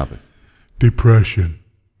any topic. Depression.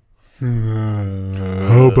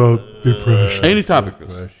 How about depression? Any topic,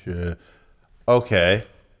 Chris. Okay.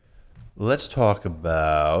 Let's talk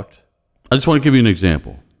about I just want to give you an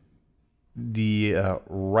example. the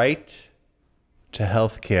right to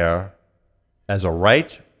health care as a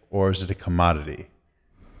right, or is it a commodity?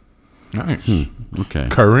 Nice. Okay.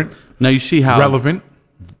 Current. Now you see how Relevant.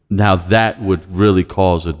 Now that would really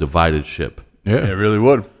cause a divided ship. Yeah. It really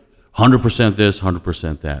would. 100% this,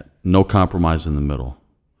 100% that. No compromise in the middle.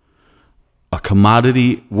 A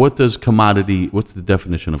commodity, what's the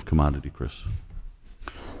definition of commodity, Chris?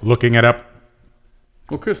 Looking it up.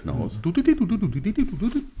 Well, Chris knows.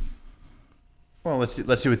 Well, let's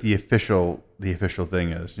see what the official thing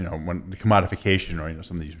is. When the commodification, or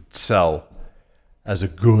something you sell as a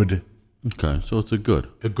good. Okay, so it's a good.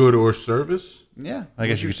 A good or service? Yeah, I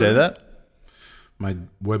guess you could say that. My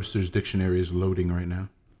Webster's dictionary is loading right now.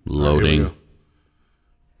 Loading. Here we go.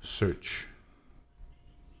 Search.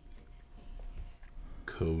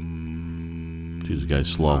 Jesus, guy's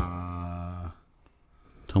slow.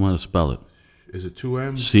 Tell him how to spell it. Is it 2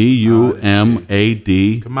 M's?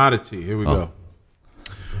 CUMAD. Commodity. Here we go.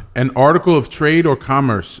 An article of trade or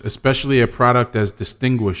commerce, especially a product as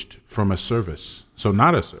distinguished from a service. So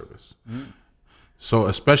not a service. So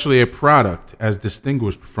especially a product as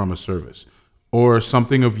distinguished from a service. Or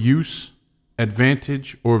something of use,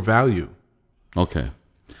 advantage, or value. Okay.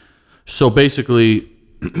 So basically,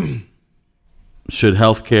 should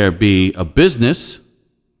healthcare be a business,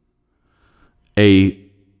 a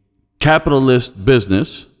capitalist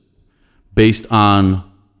business based on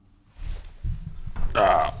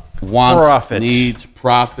wants, Profit. needs,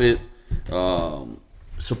 profit,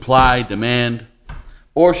 supply, demand,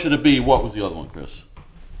 Or should it be, what was the other one, Chris?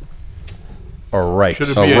 All right. Should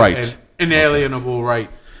it A be right. an inalienable right?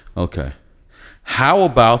 Okay. How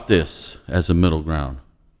about this as a middle ground?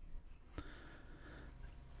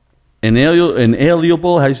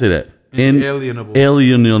 Inalienable, how do you say that? Inalienable.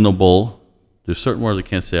 Alienable. There's certain words I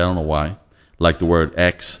can't say, I don't know why. Like the word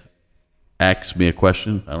ask me a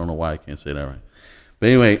question. I don't know why I can't say that right. But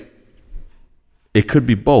anyway, it could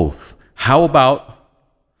be both. How about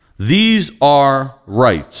these are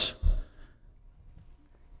rights?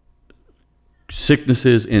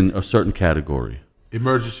 Sicknesses in a certain category.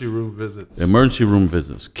 Emergency room visits. Emergency room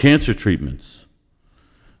visits. Cancer treatments.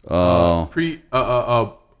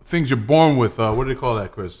 Things you're born with. What do they call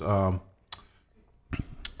that, Chris?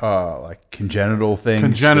 Like congenital things.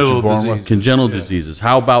 Congenital that you're born disease. with. Congenital diseases.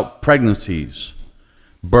 How about pregnancies?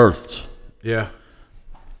 Births. Yeah.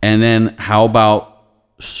 And then how about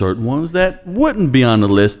certain ones that wouldn't be on the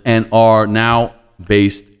list and are now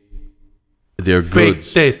based, they're Fake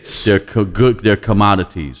goods. tits. They're they're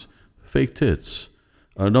commodities. Fake tits.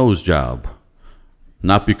 A nose job.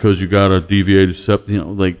 Not because you got a deviated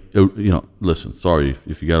septum, listen, sorry,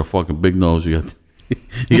 if you got a fucking big nose, you got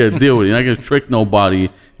to deal with it. You're not going to trick nobody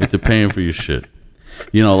into paying for your shit.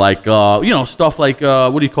 Stuff like,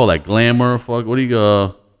 what do you call that? Glamour? What do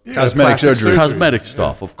you, Cosmetic surgery. Cosmetic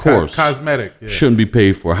stuff, of course. Cosmetic. Yeah. Shouldn't be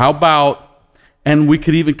paid for. How about, and we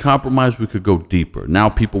could even compromise, we could go deeper. Now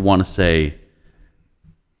people want to say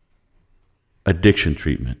addiction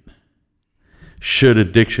treatment. Should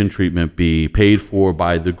addiction treatment be paid for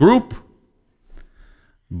by the group,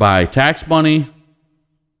 by tax money,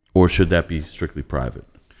 or should that be strictly private?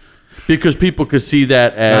 Because people could see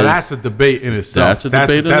that as... Now that's a debate in itself. That's a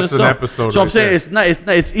debate in itself. That's an episode. So I'm saying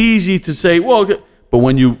it's easy to say, well, but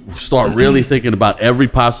when you start really thinking about every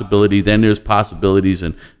possibility, then there's possibilities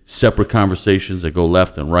and separate conversations that go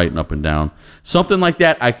left and right and up and down. Something like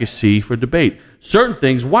that I could see for debate. Certain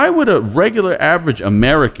things, why would a regular average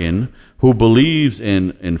American who believes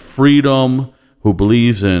in freedom, who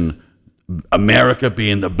believes in America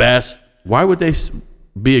being the best, why would they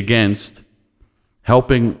be against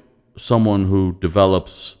helping someone who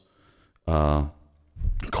develops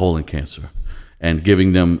colon cancer and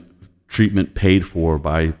giving them treatment paid for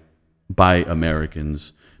by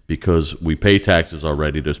Americans because we pay taxes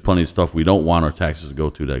already? There's plenty of stuff we don't want our taxes to go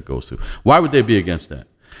to that goes to. Why would they be against that?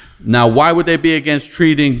 Now, why would they be against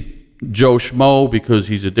treating Joe Schmo because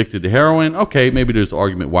he's addicted to heroin? Okay, maybe there's an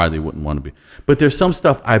argument why they wouldn't want to be. But there's some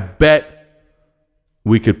stuff I bet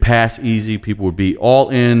we could pass easy. People would be all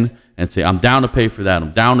in and say, I'm down to pay for that.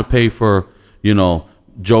 I'm down to pay for,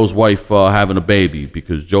 Joe's wife having a baby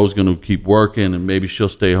because Joe's going to keep working and maybe she'll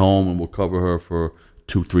stay home and we'll cover her for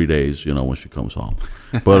 2-3 days, when she comes home.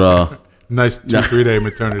 But nice 2-3 day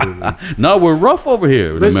maternity leave. no, we're rough over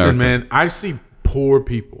here in Listen, America. man, I see poor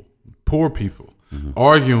people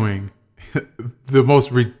arguing the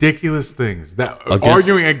most ridiculous things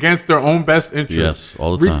arguing against their own best interests. Yes,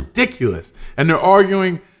 all the time. Ridiculous. And they're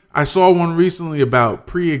arguing. I saw one recently about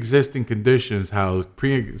pre-existing conditions, how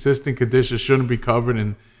pre-existing conditions shouldn't be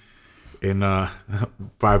covered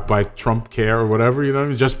by Trump care or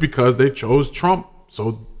whatever, just because they chose Trump.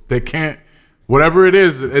 So they can't, whatever it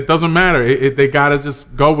is, it doesn't matter. They got to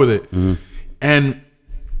just go with it. Mm-hmm. And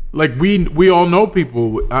like we all know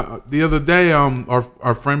people. The other day,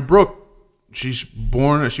 our friend Brooke, she's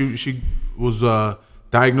born. She was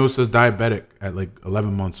diagnosed as diabetic at like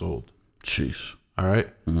 11 months old. Jeez. All right.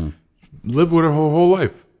 Mm-hmm. Lived with her whole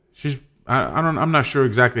life. I'm not sure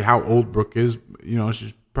exactly how old Brooke is.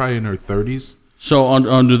 She's probably in her 30s. So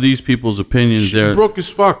under these people's opinions, Brooke is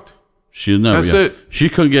fucked. She's never. That's it. She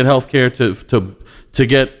couldn't get health care to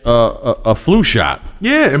get a flu shot.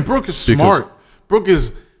 Yeah, and Brooke is smart. Brooke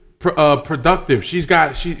is productive. She's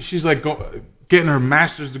like getting her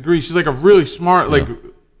master's degree. She's like a really smart,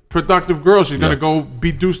 productive girl. She's gonna go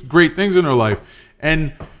do great things in her life.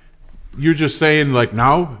 And you're just saying like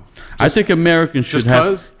now. I think Americans should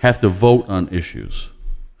have to vote on issues.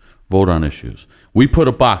 Vote on issues. We put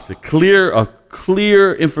a box, a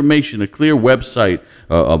clear information, a clear website,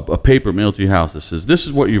 a paper mailed to your house that says this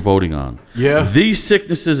is what you're voting on. Yeah. These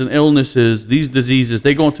sicknesses and illnesses, these diseases,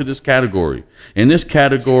 they go into this category. In this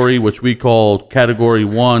category, which we call Category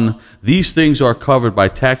 1, these things are covered by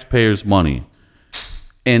taxpayers' money.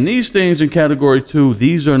 And these things in Category 2,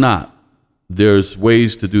 these are not. There's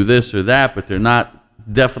ways to do this or that, but they're not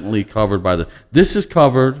definitely covered by this is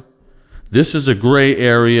covered. This is a gray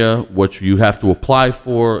area, which you have to apply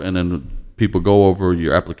for, and then people go over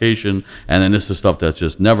your application, and then this is stuff that's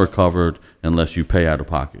just never covered unless you pay out of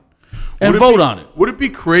pocket. And vote on it. Would it be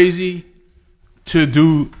crazy to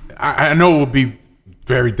do, I know it would be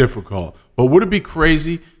very difficult, but But would it be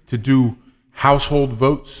crazy to do household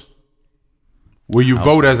votes where you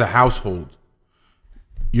vote as a household?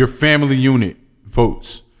 Your family unit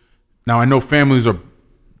votes. Now, I know families are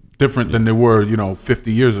different than they were,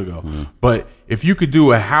 50 years ago. But if you could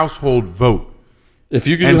do a household vote, if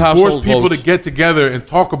you could and do household force people votes, to get together and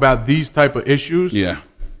talk about these type of issues. Yeah.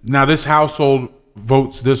 Now, this household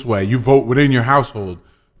votes this way. You vote within your household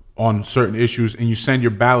on certain issues, and you send your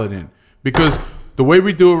ballot in. Because the way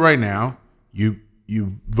we do it right now, you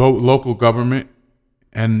vote local government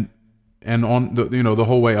and on the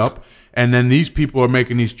whole way up, and then these people are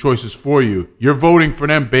making these choices for you. You're voting for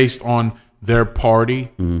them based on their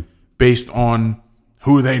party, based on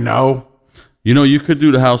who they know. You could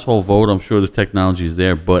do the household vote. I'm sure the technology is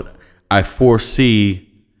there, but I foresee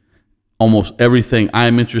almost everything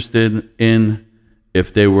I'm interested in.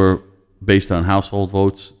 If they were based on household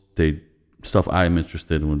votes, stuff I'm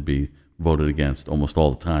interested in would be voted against almost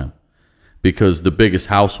all the time, because the biggest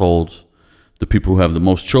households, the people who have the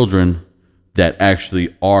most children that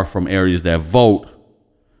actually are from areas that vote,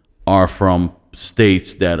 are from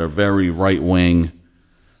states that are very right wing,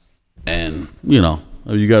 and you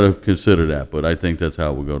got to consider that. But I think that's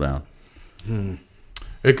how it will go down.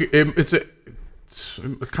 It's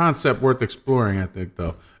a concept worth exploring, I think,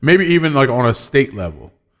 though. Maybe even like on a state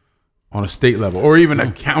level, or even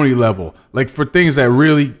a county level, like for things that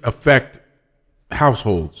really affect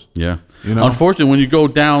households. Yeah. Unfortunately, when you go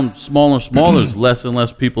down smaller and smaller, there's less and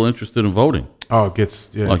less people interested in voting. Oh, it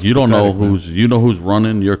gets like you don't know who's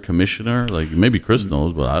running your commissioner. Like maybe Chris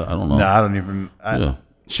knows, but I don't know. No, I don't even.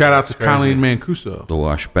 Shout out to Colleen Mancuso. Oh,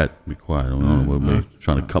 Ashpet, be quiet. I don't know. We're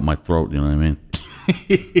trying to cut my throat. You know what I mean?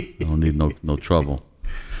 I don't need no trouble.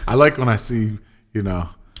 I like when I see Yeah,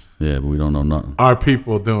 but we don't know nothing. Our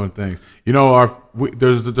people doing things.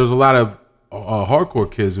 There's a lot of hardcore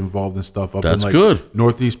kids involved in stuff up That's in good.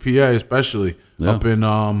 Northeast PA, especially up in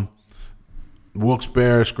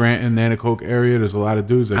Wilkes-Barre, Scranton, Nanticoke area. There's a lot of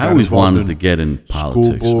dudes that I always wanted to get in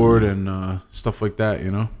politics, school board and stuff like that.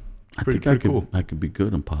 I think I could be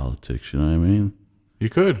good in politics. You know what I mean? You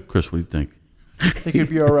could, Chris. What do you think? I think it'd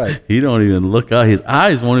be all right. He don't even look up. His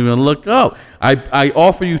eyes won't even look up. I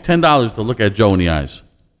offer you $10 to look at Joe in the eyes.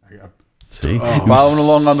 See, Following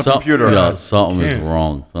along on the computer. Yeah, something is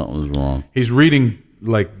wrong. Something is wrong. He's reading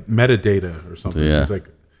like metadata or something. Yeah. He's like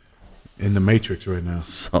in the Matrix right now.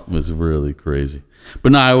 Something is really crazy.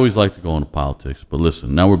 But I always like to go into politics. But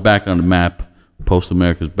listen, now we're back on the map. Post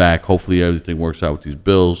America's back. Hopefully everything works out with these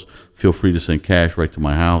bills. Feel free to send cash right to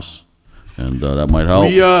my house, and that might help.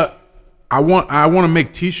 I want to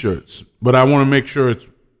make T-shirts, but I want to make sure it's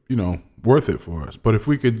worth it for us. But if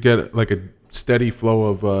we could get like a steady flow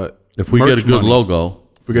of if we get a good logo,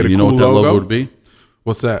 if we get you a know cool what that logo logo would be?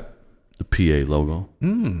 What's that? The PA logo.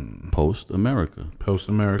 Post America. Post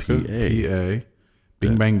America. PA.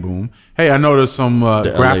 Bing bang boom. Hey, I know there's some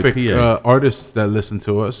graphic artists that listen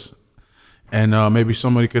to us, and maybe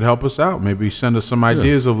somebody could help us out. Maybe send us some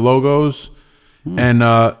ideas of logos. And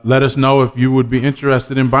let us know if you would be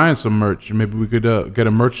interested in buying some merch. And maybe we could get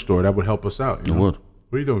a merch store. That would help us out. It would.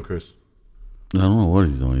 What are you doing, Chris? I don't know what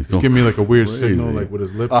he's doing. He's giving me like a weird signal, like with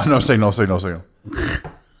his lips. No signal. No signal. This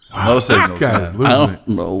guy's losing I it. don't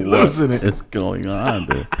know what is going on,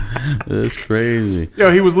 dude. It's crazy. Yo,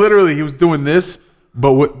 he was doing this,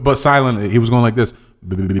 but silently. He was going like this.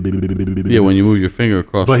 Yeah, when you move your finger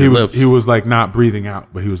across your lips. He was like not breathing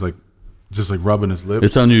out, but he was like just like rubbing his lips.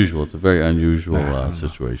 It's unusual. It's a very unusual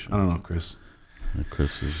situation. I don't know, Chris.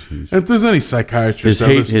 Chris is. If there's any psychiatrists,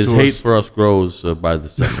 his hate for us grows by the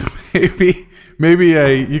second. maybe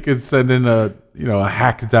you could send in a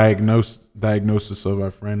hack diagnosis of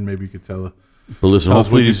our friend. Maybe you could tell her. But listen,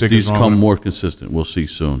 hopefully these come more consistent. We'll see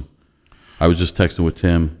soon. I was just texting with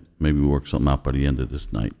Tim. Maybe we'll work something out by the end of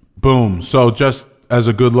this night. Boom. So just as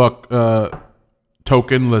a good luck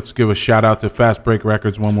token, let's give a shout out to Fast Break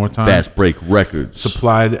Records one more time. Fast Break Records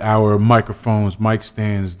supplied our microphones, mic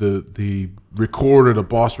stands, the recorder, the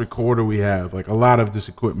Boss recorder we have, like a lot of this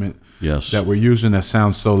equipment that we're using that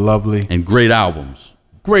sounds so lovely. And great albums.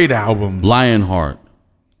 Lionheart,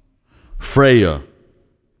 Freya,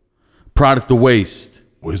 Product of Waste,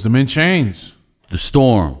 Wisdom in Chains, The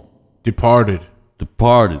Storm, Departed,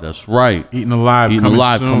 that's right. Eaten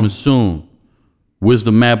Alive coming soon.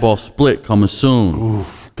 Wisdom Madball Split coming soon.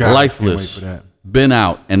 Oof, God, Lifeless, I can't wait for that. Been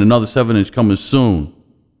Out, and another 7-inch coming soon.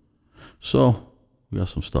 So we got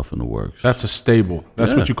some stuff in the works. That's a stable.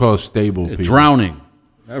 That's what you call a stable. People. Drowning.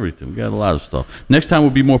 Everything. We got a lot of stuff. Next time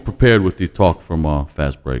we'll be more prepared with the talk from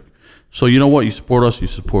Fast Break. So you know what? You support us, you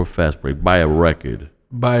support Fast Break. Buy a record.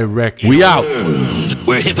 We out.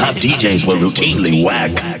 Where hip hop DJs were routinely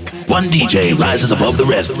whack. One DJ rises above the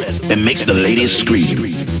rest and makes the ladies scream.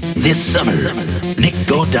 This summer, Nick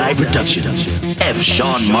Godai Productions, F.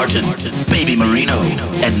 Sean Martin, Baby Marino,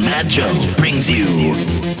 and Mad Joe brings you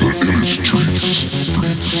the illest streets.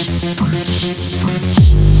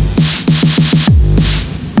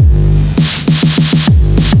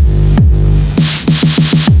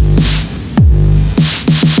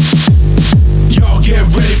 Get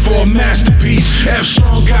ready for a masterpiece. F.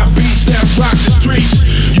 Sean got beats that rock the streets.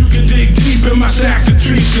 You can dig deep in my sacks of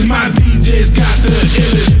trees, cause my DJ's got the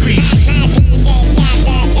illest beats. My DJ got the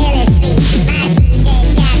illest beats. My DJ got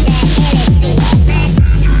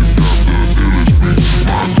the illest beats.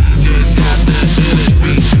 My DJ got the illest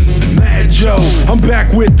beats. Mad Joe, I'm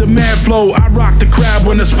back with the mad flow. I rock the crowd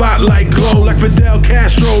when the spotlight glow, like Fidel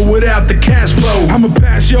Castro without the cash flow. I'ma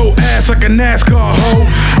pass your ass like a NASCAR hoe.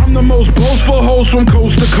 I'm the most boastful host from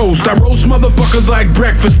coast to coast. I roast motherfuckers like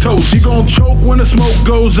breakfast toast. You gon' choke when the smoke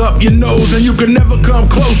goes up your nose, and you can never come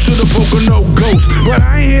close to the Pocono Ghost. But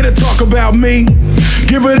I ain't here to talk about me.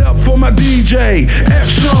 Give it up for my DJ, F.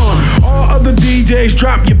 Sean. All other DJs,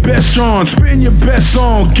 drop your best on. Spin your best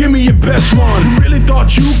song, give me your best one. You really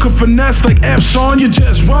thought you could finesse like F. Sean? You're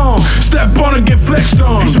just wrong. Step on and get flexed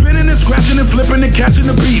on. Spinning and scratching and flipping and catching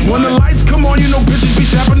the beat. When the lights come on, you know bitches be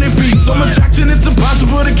tapping their feet. So much action, it's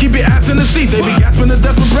impossible to keep your ass in the seat. They be gasping to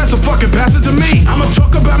death for breath, so fucking pass it to me. I'ma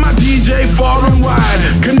talk about my DJ far and wide.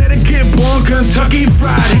 Connecticut born, Kentucky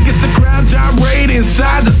fried. He gets the crowd gyrating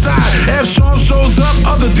side to side. F. Sean shows up,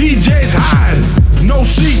 other DJs hide. No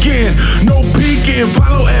seeking, no peeking.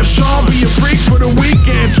 Follow F. Sean, be a freak for the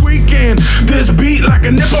weekend. Tweaking this beat like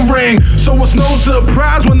a nipple ring, so it's no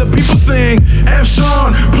surprise when the people sing. F.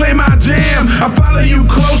 Sean, play my jam. I follow you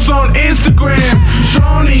close on Instagram.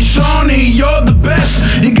 Shawnee, you're the best.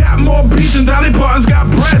 You got more beats than Dolly Parton's got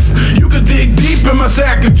breasts. You can dig deep in my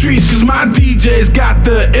sack of trees, cause my DJ's got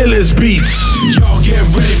the illest beats. Y'all get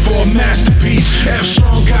ready for a masterpiece. F.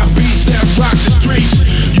 Sean got beats that rock the streets.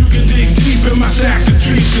 You can dig deep in my sack of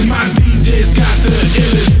trees, cause my DJ's got the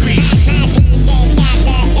illest beats. My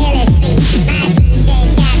DJ got the illest beats.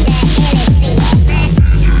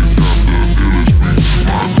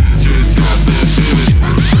 My DJ got the illest beats.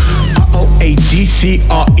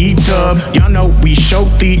 ADCRE dub, y'all know we show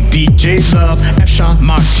the DJ love. F. Sean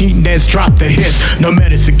Martinez drop the hits. No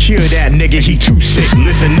matter secure that nigga, he too sick.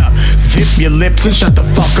 Listen up, zip your lips and shut the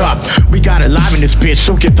fuck up. We got it live in this bitch,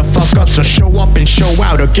 so get the fuck up. So show up and show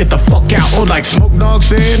out or get the fuck out. Or like Smoke Dogg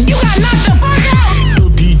said, you got knocked the fuck out. Yo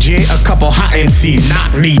DJ, a couple hot MCs,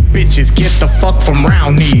 not me. Bitches, get the fuck from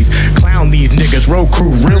round knees. Clown these niggas, road crew,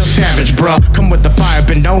 real savage, bruh. Come with the fire,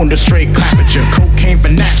 been known to straight clap at you. Cocaine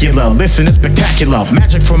vernacular, listen, it's spectacular.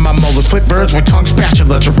 Magic from my molars, flip birds with tongue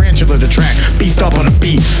spatula. Tarantula the track, beefed up on a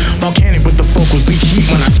beat. Volcanic with the vocals, leak heat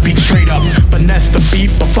when I speak straight up. Finesse the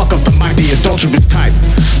beat, but fuck up the mic, the adulterous type.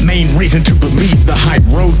 Main reason to believe the hype.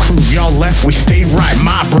 Road crew, y'all left, we stay right.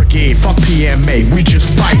 My brigade, fuck PMA, we just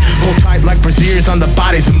fight. Hold tight like braziers on the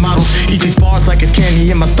bodies of models. Eat these bars like it's candy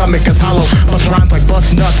in my stomach is hollow. Bust rhymes like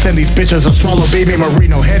bust nuts and these bitches will swallow. Baby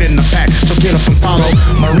Marino, head in the pack, so get up and follow.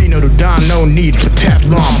 Marino to Don, no need for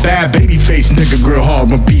Teflon. Bad baby face, nigga, girl hard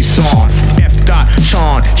when beef's on. F.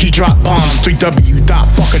 Sean, he drop bombs.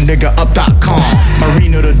 3w.fuckanigga.up.com.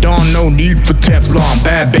 Marino to Dawn, no need for Teflon.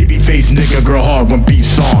 Bad baby face, nigga, girl hard when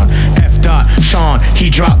beef's on. F. Sean, he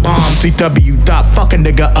drop bombs.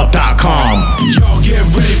 3w.fuckanigga.up.com. Y'all get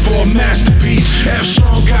ready for a masterpiece. F.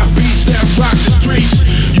 Sean got beats that rock the streets.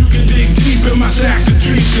 You can dig deep in my sack of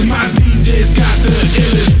trees, cause my DJ's got the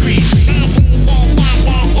illest beats.